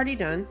probably already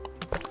done.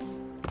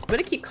 I'm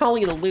gonna keep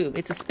calling it a loom.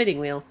 It's a spinning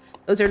wheel.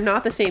 Those are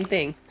not the same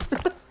thing.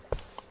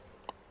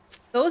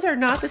 Those are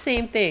not the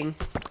same thing.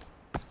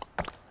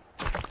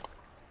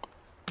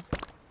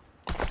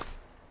 I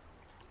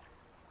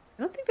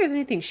don't think there's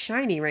anything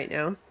shiny right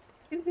now.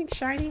 Anything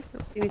shiny? I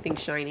don't see anything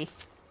shiny.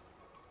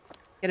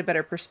 Get a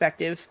better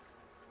perspective.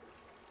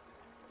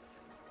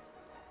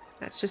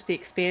 That's just the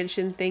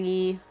expansion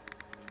thingy.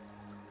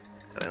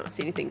 I don't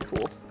see anything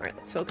cool. Alright,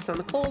 let's focus on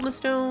the coal and the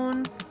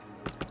stone.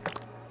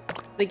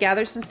 I'm gonna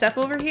gather some stuff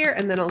over here,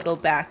 and then I'll go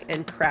back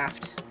and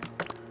craft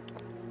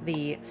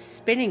the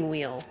spinning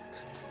wheel.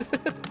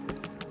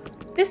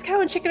 This cow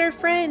and chicken are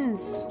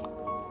friends.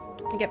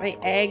 I get my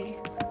egg.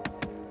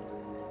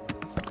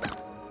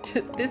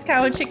 This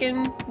cow and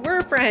chicken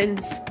were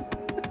friends.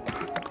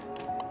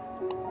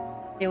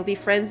 They will be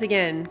friends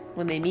again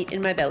when they meet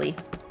in my belly.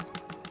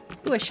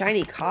 Ooh, a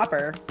shiny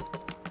copper.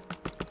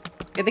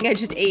 I think I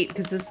just ate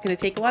because this is going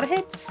to take a lot of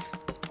hits.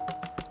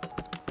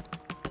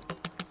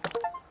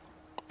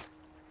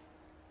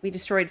 We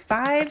destroyed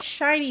 5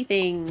 shiny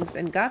things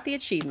and got the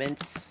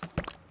achievements.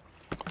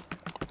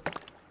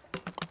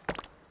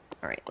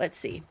 Alright, let's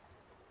see.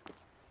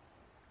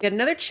 We got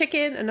another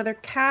chicken, another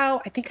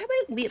cow. I think I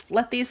might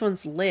let these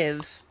ones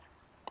live.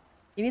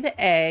 Give me the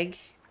egg.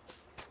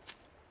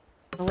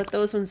 I'll let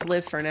those ones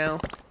live for now.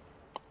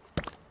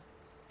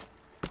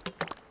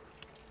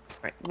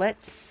 Alright,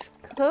 let's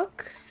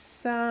cook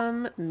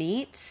some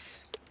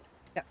meat.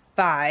 Got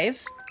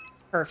 5.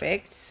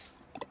 Perfect.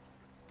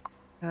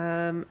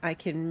 I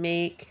can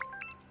make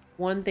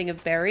 1 thing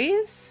of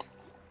berries.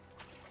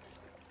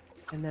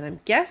 And then I'm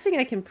guessing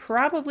I can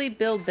probably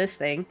build this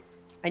thing.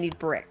 I need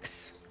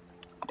bricks.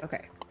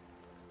 Okay.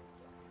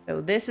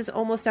 So this is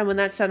almost done. When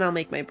that's done, I'll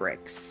make my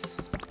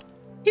bricks.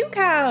 2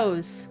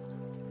 cows!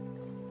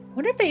 I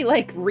wonder if they,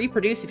 like,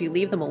 reproduce if you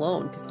leave them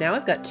alone. Because now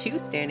I've got 2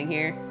 standing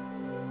here.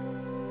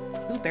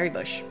 Ooh, berry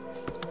bush.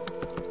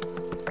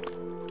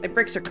 My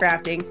bricks are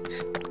crafting.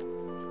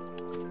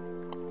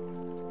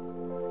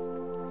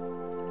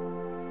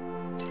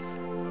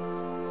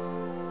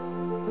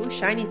 Ooh,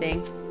 shiny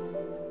thing.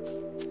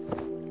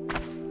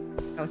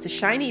 Oh, it's a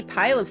shiny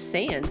pile of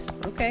sand.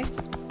 Okay.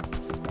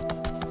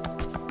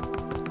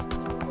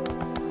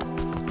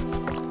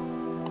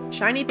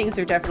 shiny things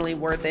are definitely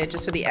worth it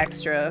just for the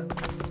extra.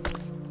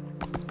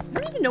 I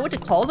don't even know what to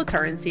call the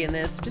currency in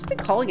this. I've just been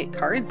calling it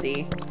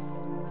currency.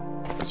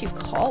 What would you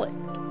call it?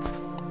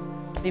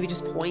 Maybe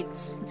just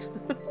points.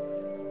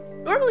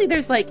 Normally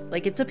there's like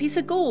it's a piece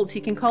of gold, so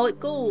you can call it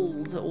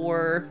gold,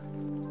 or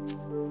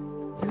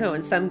I don't know,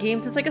 in some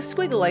games it's like a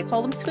squiggle. I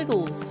call them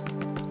squiggles.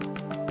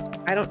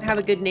 I don't have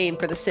a good name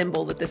for the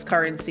symbol that this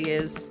currency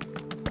is.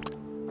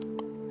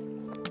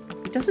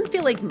 It doesn't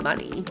feel like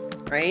money,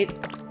 right?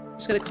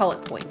 I'm just gonna call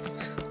it points.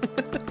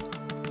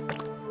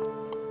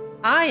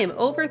 I am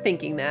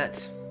overthinking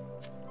that.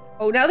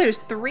 Oh, now there's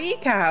 3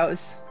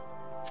 cows.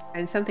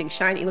 And something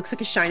shiny. It looks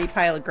like a shiny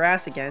pile of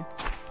grass again.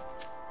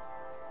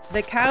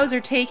 The cows are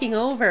taking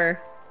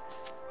over.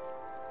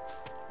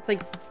 It's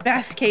like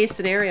best case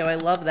scenario. I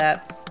love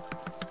that.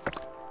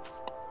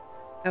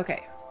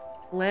 Okay.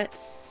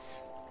 Let's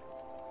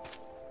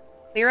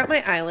clear up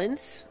my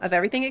islands of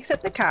everything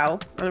except the cow.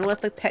 I'm gonna let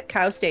the pet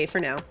cow stay for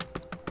now.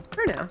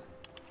 For now.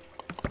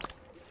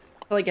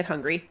 Until I get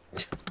hungry.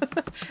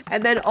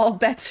 And then all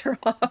bets are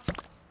off.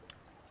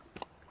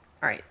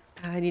 Alright.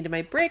 I needed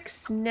my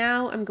bricks.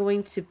 Now I'm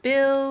going to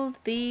build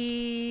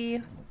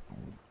the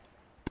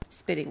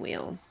spinning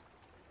wheel.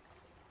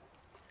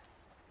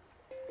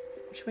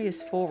 Which way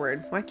is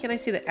forward? Why can't I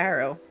see the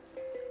arrow?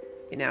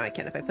 Okay, now I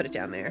can if I put it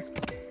down there.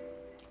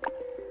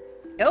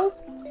 Go.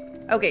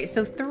 Okay,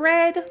 so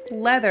thread,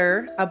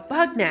 leather, a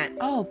bug net.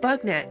 Oh,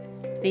 bug net.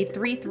 I need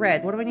 3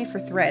 thread. What do I need for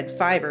thread?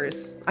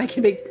 Fibers. I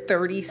can make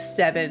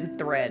 37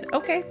 thread.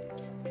 Okay.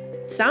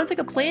 Sounds like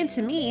a plan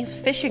to me.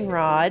 Fishing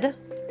rod.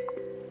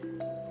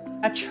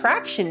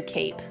 Attraction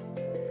cape.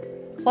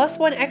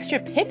 +1 extra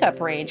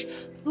pickup range.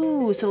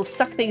 Ooh, so it'll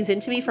suck things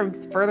into me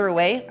from further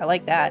away. I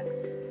like that.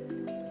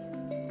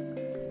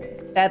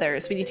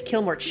 Feathers. We need to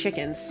kill more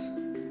chickens.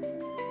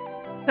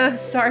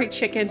 Sorry,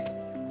 chicken.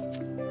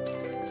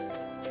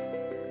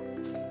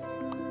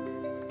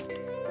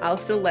 I'll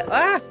still let...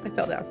 Ah! I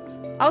fell down.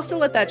 I'll still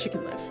let that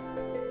chicken live.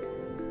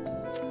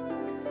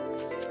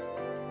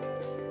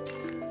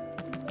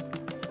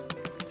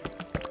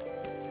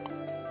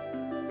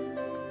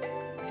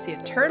 I see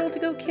a turtle to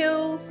go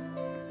kill.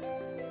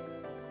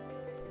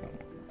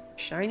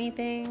 Shiny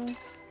thing.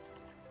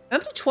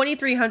 I'm up to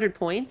 2,300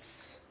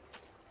 points.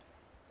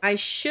 I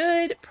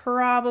should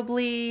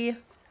probably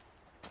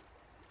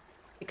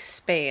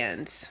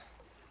expand.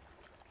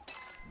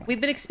 We've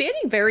been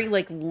expanding very,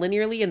 like,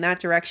 linearly in that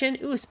direction.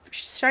 Ooh,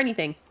 shiny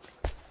thing.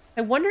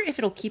 I wonder if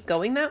it'll keep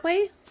going that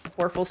way,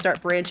 or if we'll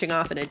start branching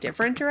off in a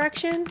different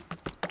direction.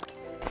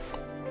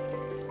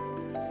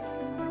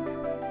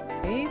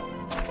 Okay.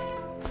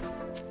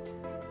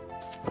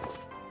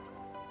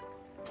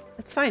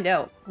 Let's find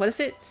out. What is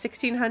it?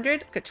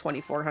 1,600? Got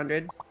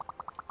 2,400.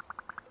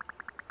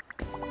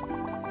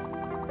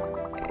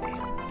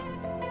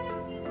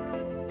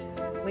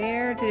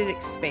 Where did it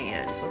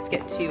expand? So let's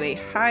get to a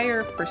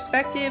higher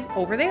perspective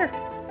over there.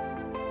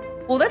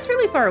 Well, that's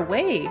really far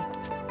away.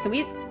 Can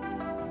we...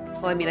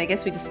 Well, I mean, I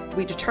guess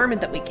we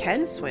determined that we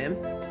can swim.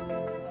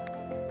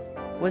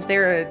 Was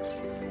there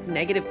a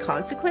negative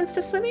consequence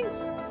to swimming?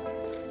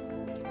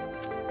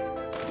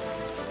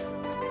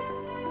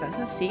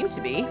 Doesn't seem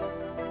to be.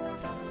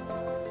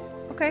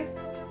 Okay.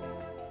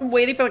 I'm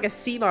waiting for like a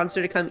sea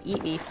monster to come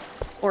eat me.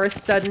 Or a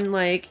sudden,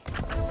 like,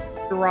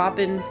 drop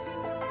in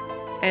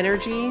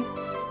energy.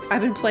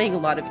 I've been playing a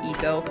lot of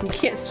Eco. You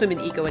can't swim in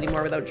Eco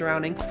anymore without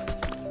drowning.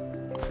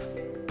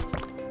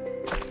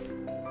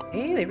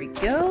 Okay, there we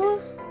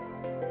go.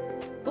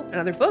 Oh,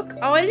 another book.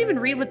 Oh, I didn't even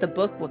read what the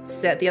book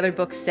said. The other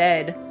book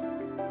said.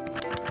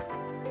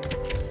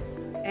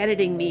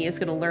 Editing me is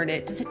gonna learn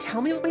it. Does it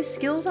tell me what my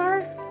skills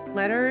are?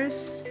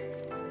 Letters?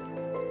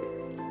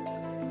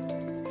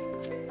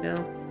 No.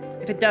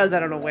 If it does,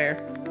 I don't know where.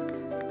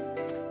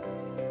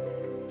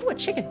 Oh, a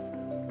chicken.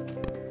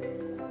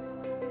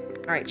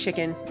 Alright,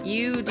 chicken.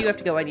 You do have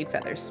to go. I need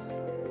feathers.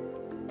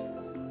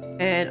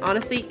 And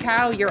honestly,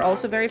 cow, you're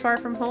also very far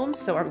from home,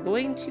 so I'm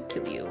going to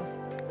kill you.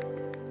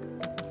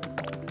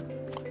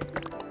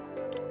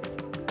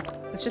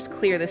 Let's just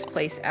clear this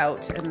place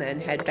out and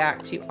then head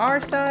back to our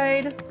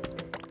side.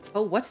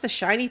 Oh, what's the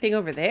shiny thing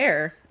over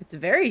there? It's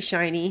very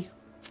shiny.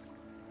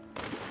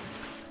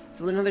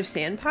 Is it another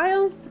sand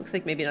pile? Looks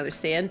like maybe another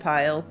sand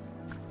pile.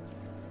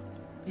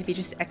 Maybe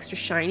just extra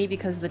shiny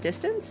because of the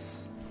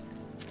distance?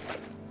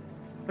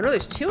 Oh no,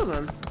 there's 2 of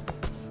them.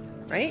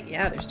 Right?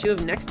 Yeah, there's 2 of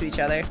them next to each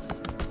other.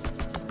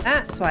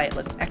 That's why it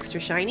looked extra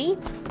shiny.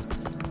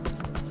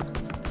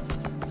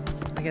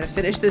 I gotta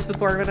finish this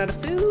before I run out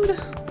of food.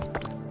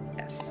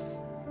 Yes.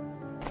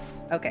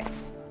 Okay.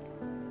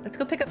 Let's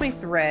go pick up my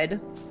thread.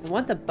 I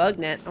want the bug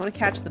net. I want to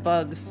catch the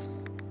bugs.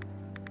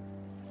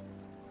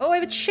 Oh, I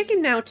have a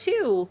chicken now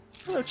too.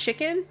 Hello,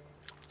 chicken.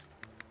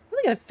 I'm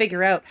really gotta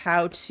figure out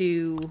how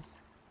to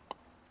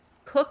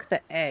cook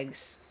the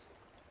eggs.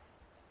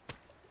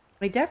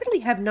 I definitely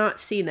have not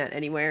seen that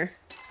anywhere.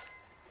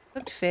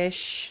 Cooked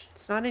fish.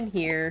 It's not in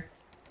here.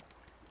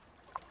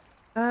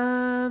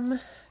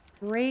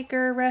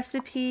 Breaker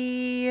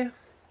recipe.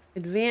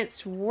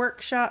 Advanced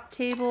workshop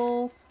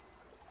table.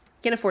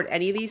 Can't afford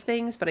any of these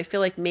things, but I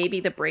feel like maybe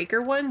the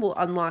breaker one will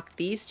unlock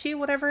these two,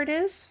 whatever it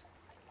is.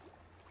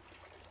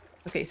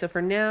 Okay, so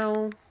for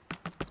now,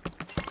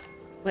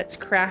 let's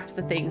craft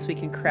the things we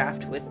can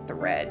craft with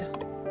thread.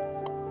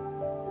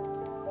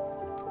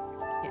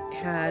 It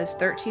has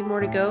 13 more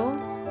to go.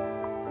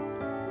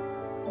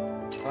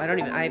 Oh,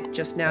 I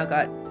just now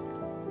got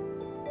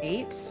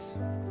 8.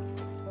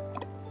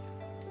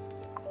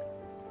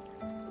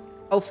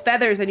 Oh,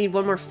 feathers. I need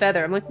one more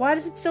feather. I'm like, why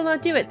does it still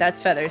not do it?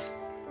 That's feathers.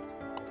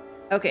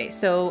 Okay,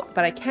 so,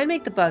 but I can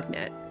make the bug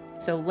net.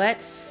 So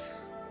let's,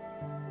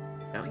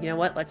 no, you know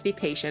what? Let's be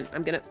patient.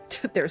 I'm gonna,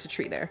 there's a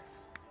tree there.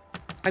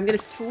 I'm gonna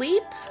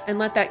sleep and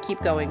let that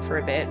keep going for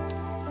a bit.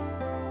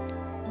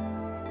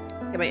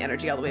 Get my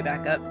energy all the way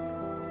back up.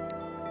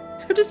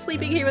 I'm just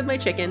sleeping here with my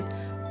chicken.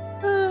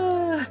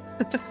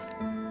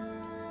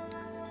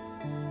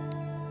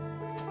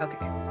 Okay,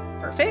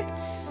 perfect.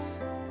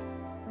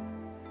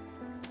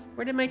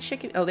 Where did my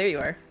chicken? Oh, there you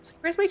are.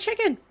 Where's my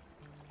chicken?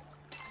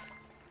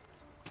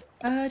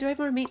 Do I have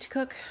more meat to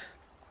cook?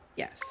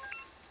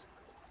 Yes.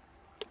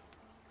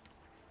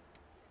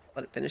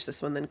 Let it finish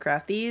this one, then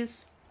craft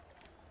these.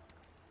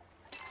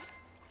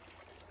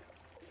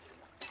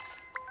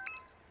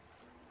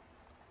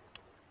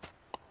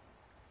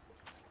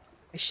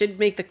 I should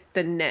make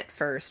the net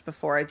first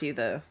before I do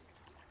the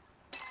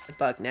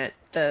bug net.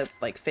 The,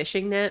 like,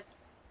 fishing net.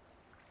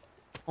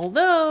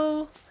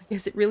 Although, I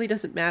guess it really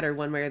doesn't matter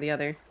one way or the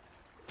other.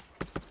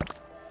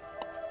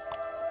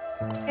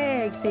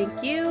 Egg,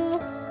 thank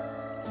you.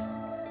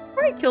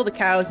 Before I kill the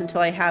cows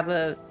until I have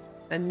a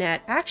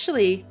net.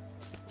 Actually,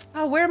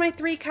 oh, where are my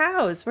 3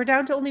 cows? We're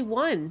down to only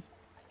 1.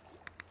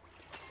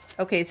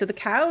 Okay, so the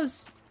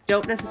cows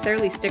don't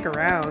necessarily stick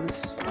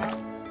around.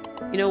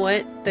 You know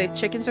what? The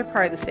chickens are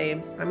probably the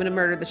same. I'm gonna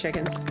murder the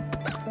chickens.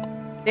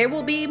 There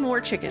will be more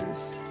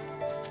chickens.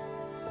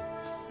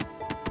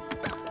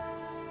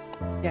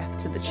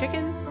 Death to the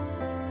chicken.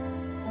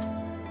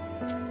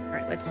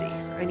 Alright, let's see.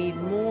 I need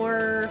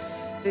more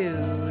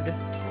food.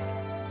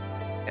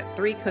 Got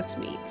 3 cooked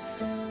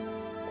meats.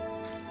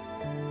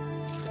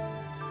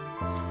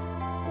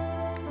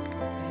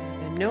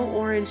 And no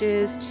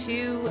oranges,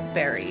 2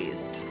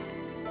 berries.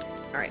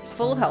 Alright,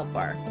 full health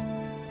bar.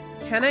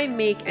 Can I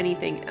make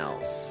anything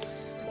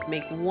else?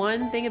 Make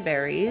 1 thing of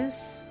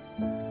berries.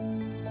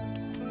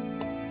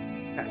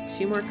 Got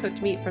 2 more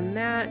cooked meat from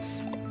that.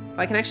 Oh,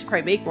 I can actually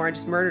probably make more. I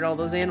just murdered all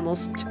those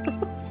animals.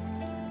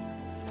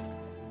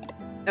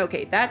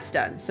 Okay, that's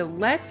done. So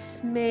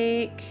let's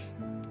make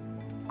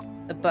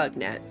the bug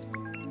net.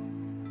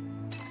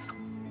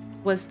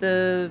 Was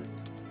the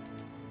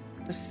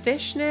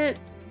fish net?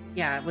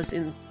 Yeah, it was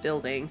in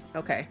building.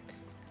 Okay.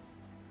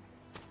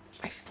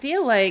 I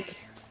feel like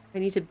I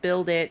need to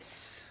build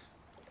it.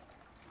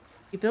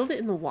 You build it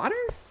in the water?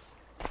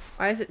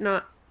 Why is it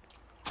not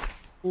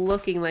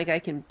looking like I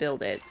can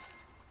build it?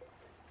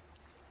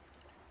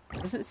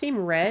 Doesn't it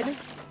seem red?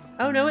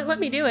 Oh no, it let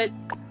me do it.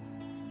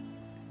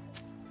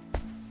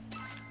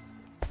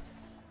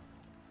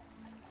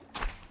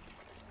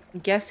 I'm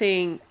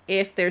guessing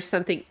if there's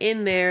something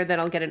in there, then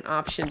I'll get an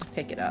option to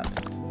pick it up.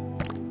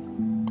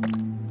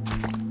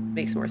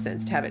 Makes more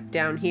sense to have it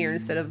down here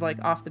instead of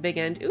like off the big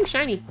end. Ooh,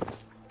 shiny.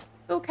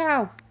 Oh,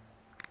 cow.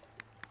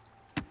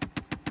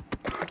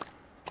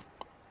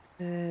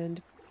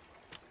 And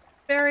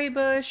berry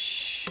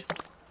bush.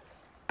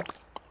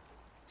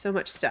 So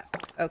much stuff.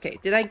 Okay,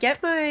 did I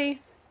get my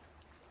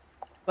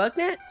bug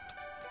net?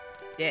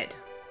 Did.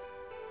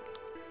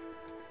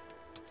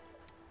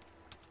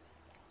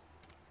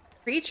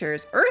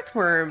 Creatures.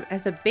 Earthworm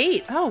as a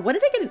bait. Oh, when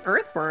did I get an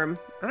earthworm?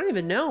 I don't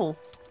even know.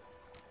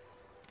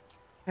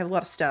 I have a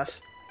lot of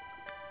stuff.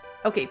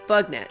 Okay,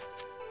 bug net.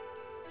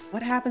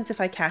 What happens if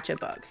I catch a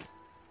bug?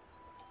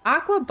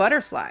 Aqua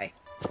butterfly.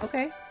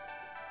 Okay.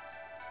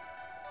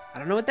 I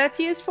don't know what that's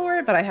used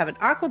for, but I have an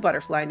aqua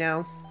butterfly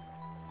now.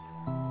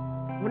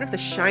 I wonder if the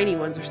shiny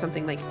ones are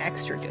something like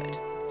extra good.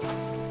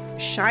 The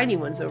shiny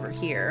ones over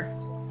here.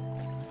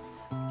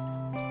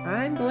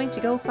 I'm going to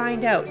go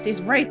find out. It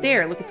stays right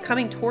there. Look, it's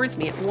coming towards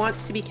me. It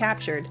wants to be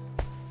captured.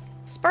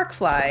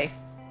 Sparkfly.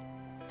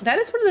 That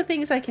is one of the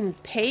things I can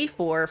pay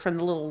for from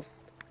the little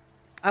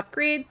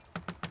upgrade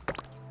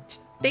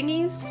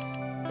thingies.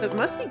 So it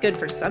must be good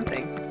for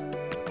something.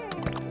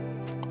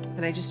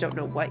 And I just don't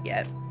know what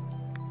yet.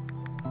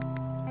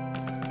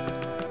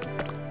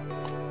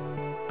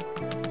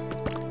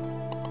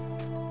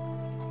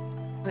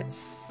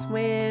 Let's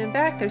swim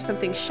back. There's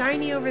something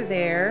shiny over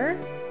there.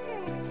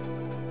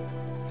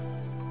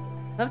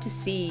 Love to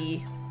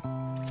see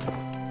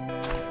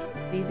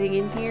anything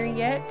in here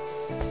yet.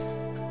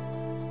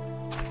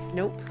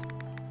 Nope.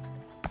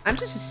 I'm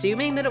just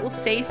assuming that it will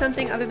say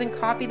something other than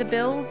copy the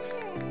builds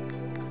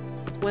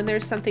when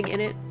there's something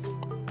in it,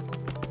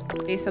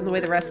 based on the way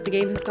the rest of the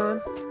game has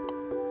gone.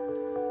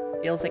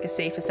 Feels like a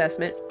safe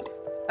assessment.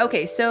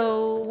 Okay,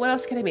 so what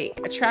else can I make?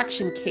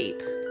 Attraction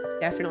cape.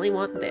 Definitely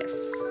want this.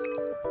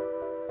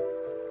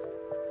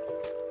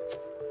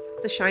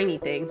 It's the shiny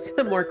thing.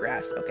 More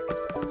grass. Okay.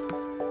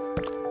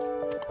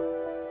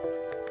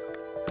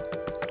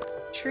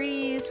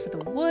 trees for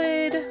the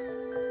wood.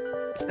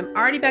 I'm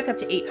already back up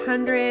to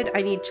 800.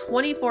 I need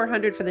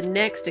 2,400 for the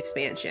next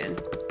expansion.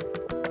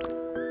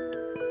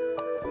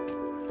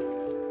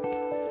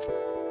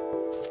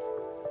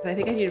 I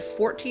think I needed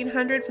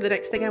 1,400 for the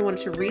next thing I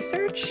wanted to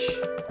research.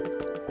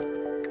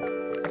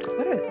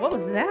 What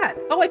was that?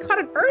 Oh, I caught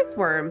an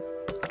earthworm.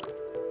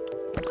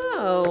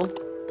 Oh.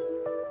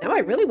 Now I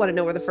really want to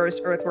know where the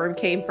first earthworm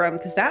came from,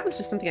 because that was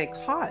just something I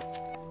caught.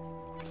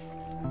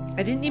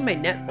 I didn't need my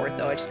net for it,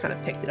 though. I just kind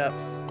of picked it up.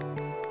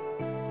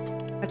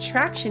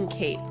 Attraction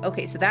cape.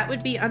 Okay, so that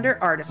would be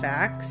under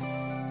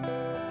artifacts.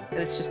 And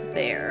it's just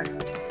there.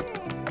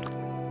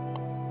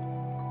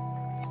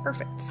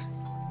 Perfect.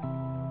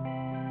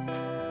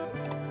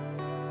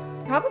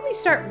 Probably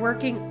start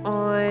working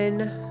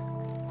on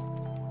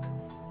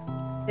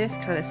this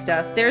kind of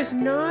stuff. There's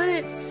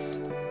not...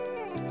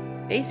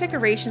 Base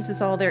decorations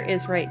is all there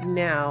is right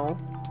now.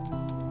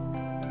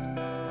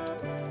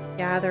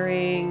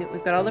 Gathering.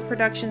 We've got all the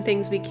production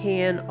things we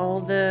can, all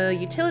the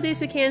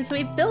utilities we can, so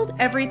we've built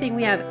everything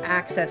we have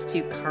access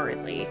to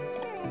currently.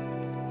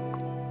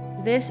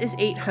 This is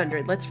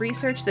 800. Let's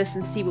research this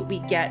and see what we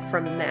get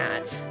from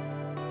that.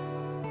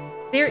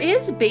 There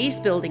is base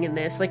building in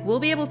this. Like, we'll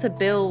be able to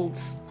build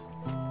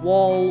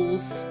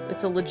walls.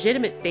 It's a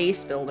legitimate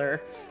base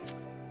builder.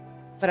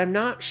 But I'm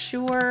not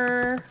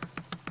sure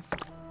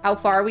how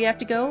far we have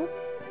to go.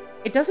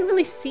 It doesn't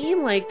really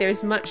seem like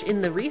there's much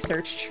in the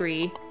research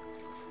tree.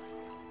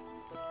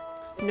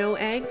 No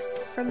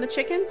eggs from the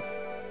chicken?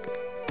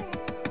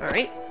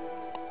 Alright.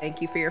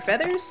 Thank you for your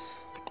feathers.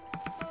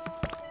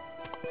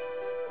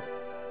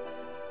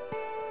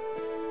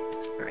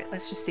 Alright,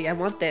 let's just see. I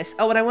want this.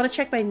 Oh, and I want to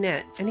check my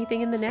net.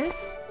 Anything in the net?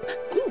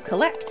 Ooh,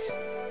 collect.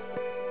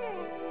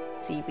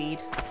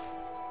 Seaweed.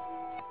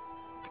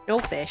 No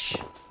fish.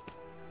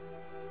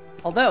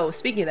 Although,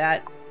 speaking of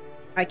that,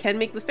 I can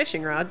make the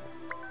fishing rod.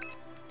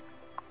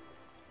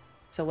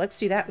 So let's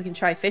do that. We can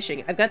try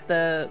fishing. I've got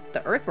the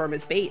earthworm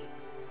as bait.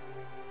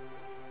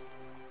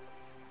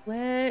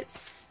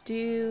 Let's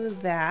do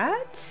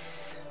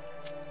that.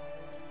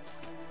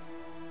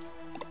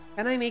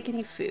 Can I make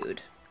any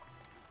food?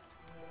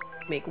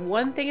 Make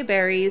 1 thing of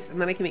berries, and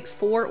then I can make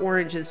 4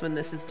 oranges when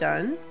this is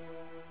done.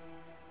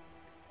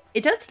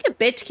 It does take a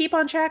bit to keep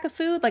on track of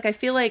food. Like, I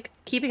feel like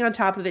keeping on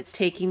top of it's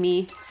taking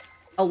me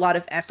a lot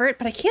of effort,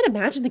 but I can't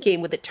imagine the game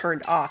with it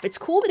turned off. It's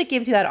cool that it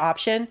gives you that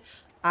option.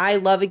 I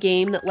love a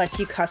game that lets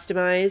you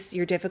customize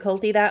your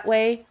difficulty that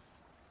way,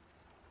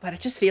 but it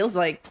just feels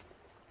like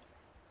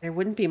there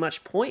wouldn't be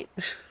much point.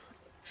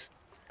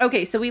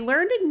 Okay, so we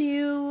learned a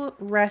new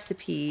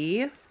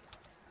recipe.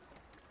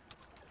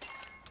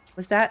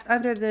 Was that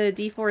under the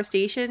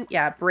deforestation?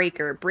 Yeah,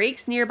 breaker.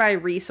 Breaks nearby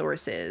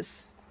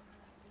resources.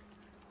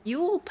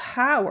 Fuel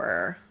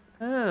power.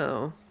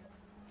 Oh.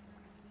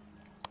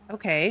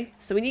 Okay,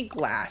 so we need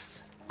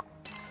glass.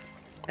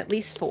 At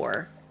least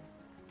 4.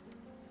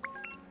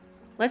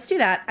 Let's do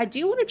that. I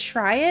do want to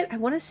try it. I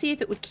want to see if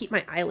it would keep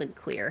my island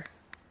clear.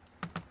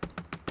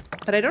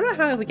 But I don't know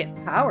how I would get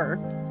power.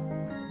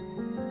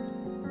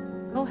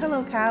 Oh,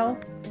 hello, cow.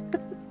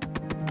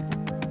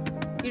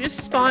 You just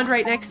spawned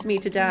right next to me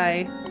to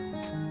die.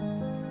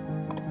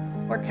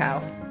 Poor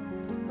cow.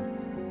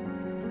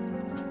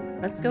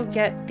 Let's go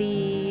get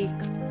the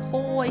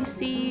coal I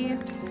see.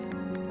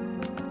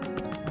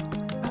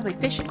 Oh, my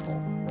fishing pole.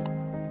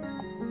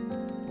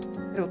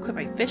 I'm gonna equip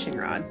my fishing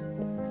rod.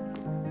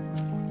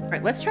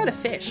 Alright, let's try to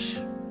fish.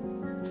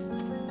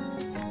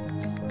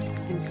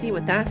 And see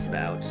what that's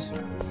about.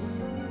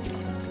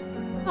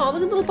 Oh,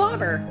 look at the little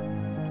bobber.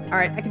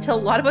 Alright, I can tell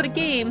a lot about a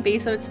game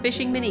based on its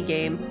fishing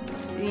mini-game.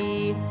 Let's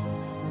see.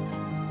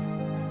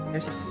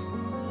 There's a...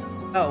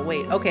 Oh,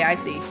 wait. Okay, I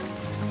see.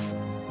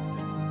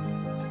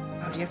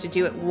 Oh, do you have to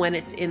do it when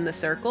it's in the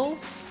circle?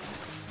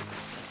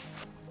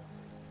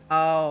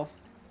 Oh.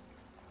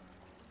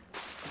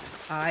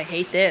 I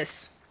hate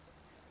this.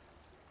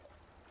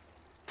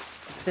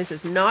 This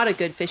is not a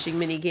good fishing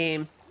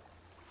mini-game.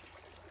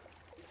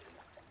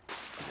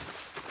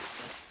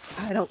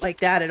 I don't like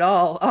that at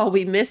all. Oh,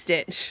 we missed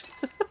it.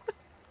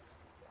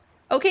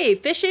 Okay,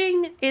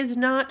 fishing is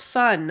not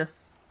fun.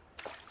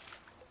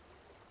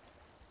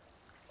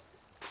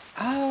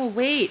 Oh,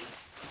 wait.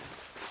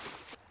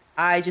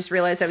 I just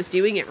realized I was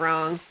doing it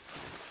wrong.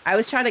 I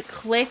was trying to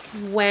click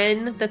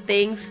when the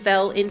thing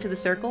fell into the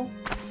circle.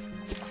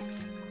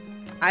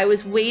 I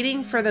was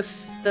waiting for the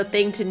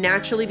thing to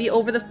naturally be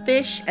over the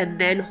fish and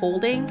then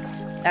holding.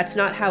 That's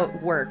not how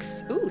it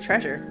works. Ooh,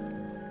 treasure.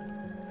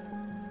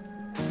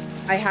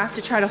 I have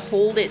to try to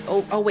hold it.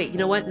 Oh, wait, you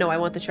know what? No, I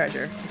want the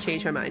treasure. I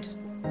changed my mind.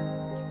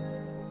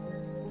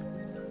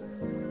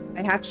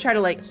 I have to try to,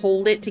 like,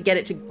 hold it to get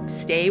it to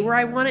stay where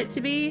I want it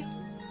to be.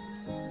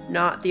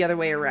 Not the other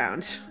way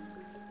around.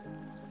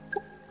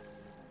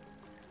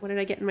 What did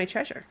I get in my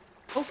treasure?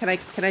 Oh, can I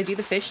do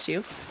the fish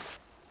too?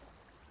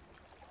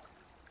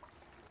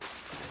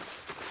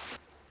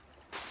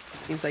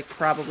 Seems like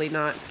probably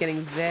not. It's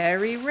getting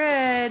very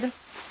red.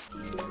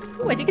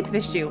 Oh, I did get the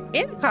fish too.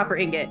 And a copper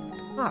ingot.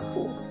 Ah,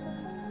 cool.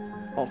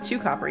 Well, 2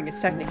 copper ingots,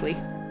 technically.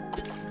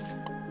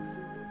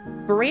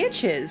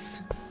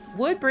 branches.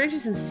 Wood,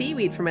 branches, and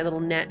seaweed for my little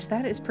net.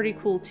 That is pretty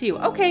cool too.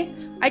 Okay,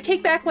 I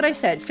take back what I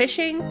said.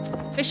 Fishing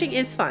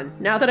is fun.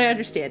 Now that I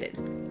understand it.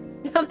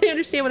 Now that I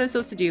understand what I'm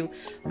supposed to do,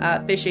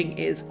 fishing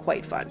is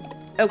quite fun.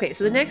 Okay,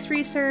 so the next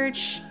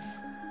research,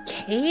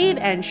 cave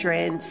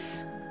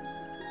entrance,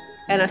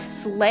 and a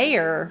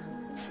slayer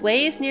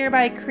slays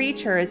nearby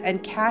creatures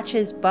and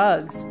catches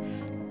bugs.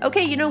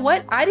 Okay, you know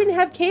what? I didn't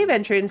have cave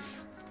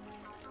entrance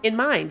in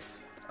mind.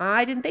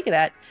 I didn't think of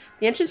that.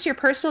 The entrance to your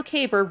personal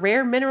cave where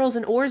rare minerals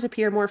and ores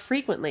appear more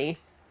frequently.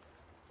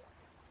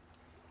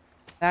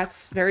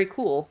 That's very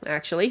cool,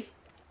 actually.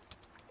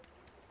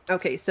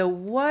 Okay, so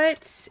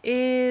what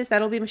is...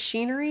 That'll be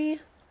machinery.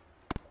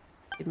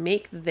 I can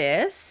make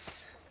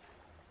this.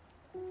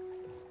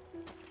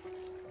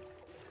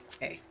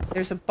 Okay,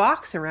 there's a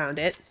box around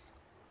it.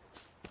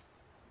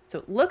 So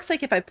it looks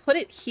like if I put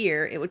it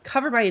here, it would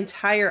cover my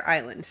entire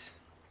island.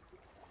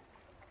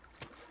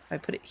 If I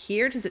put it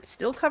here, does it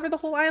still cover the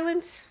whole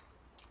island?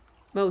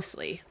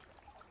 Mostly.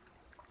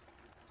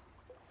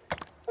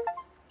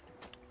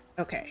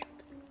 Okay.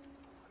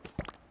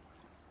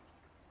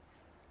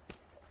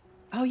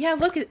 Oh yeah,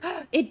 look,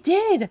 it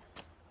did!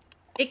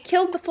 It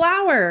killed the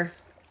flower!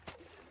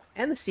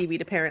 And the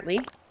seaweed,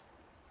 apparently.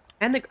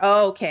 And the...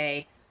 Oh,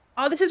 okay.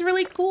 Oh, this is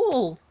really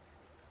cool!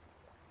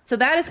 So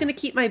that is going to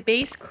keep my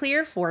base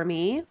clear for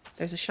me.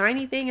 There's a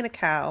shiny thing and a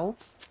cow.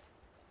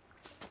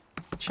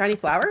 Shiny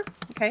flower?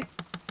 Okay.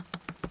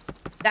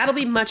 That'll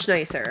be much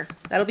nicer.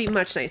 That'll be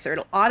much nicer.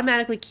 It'll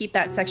automatically keep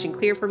that section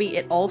clear for me.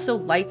 It also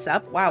lights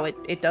up. Wow,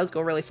 it does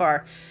go really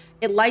far.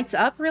 It lights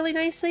up really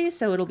nicely,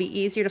 so it'll be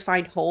easier to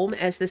find home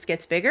as this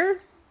gets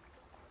bigger.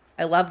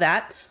 I love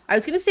that. I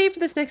was going to save for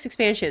this next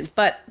expansion,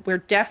 but we're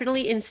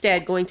definitely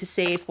instead going to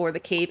save for the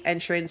cave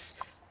entrance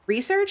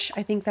research.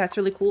 I think that's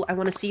really cool. I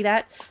want to see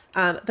that.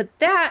 But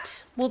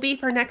that will be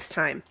for next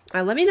time.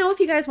 Let me know if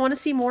you guys want to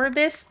see more of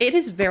this. It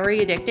is very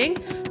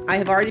addicting. I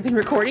have already been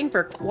recording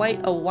for quite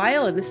a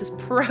while, and this is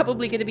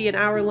probably going to be an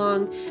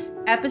hour-long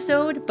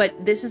episode,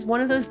 but this is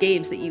one of those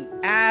games that you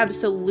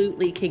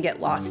absolutely can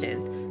get lost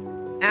in.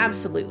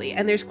 Absolutely.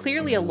 And there's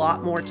clearly a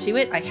lot more to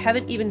it. I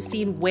haven't even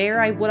seen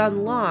where I would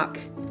unlock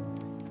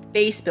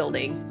base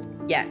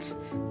building yet.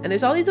 And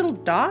there's all these little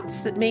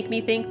dots that make me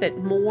think that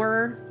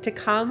more to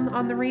come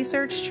on the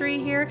research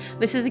tree here.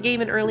 This is a game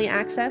in early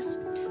access.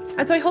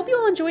 And so I hope you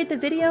all enjoyed the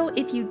video.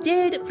 If you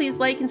did, please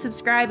like and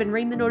subscribe and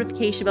ring the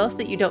notification bell so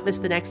that you don't miss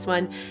the next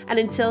one. And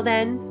until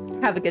then,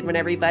 have a good one,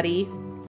 everybody.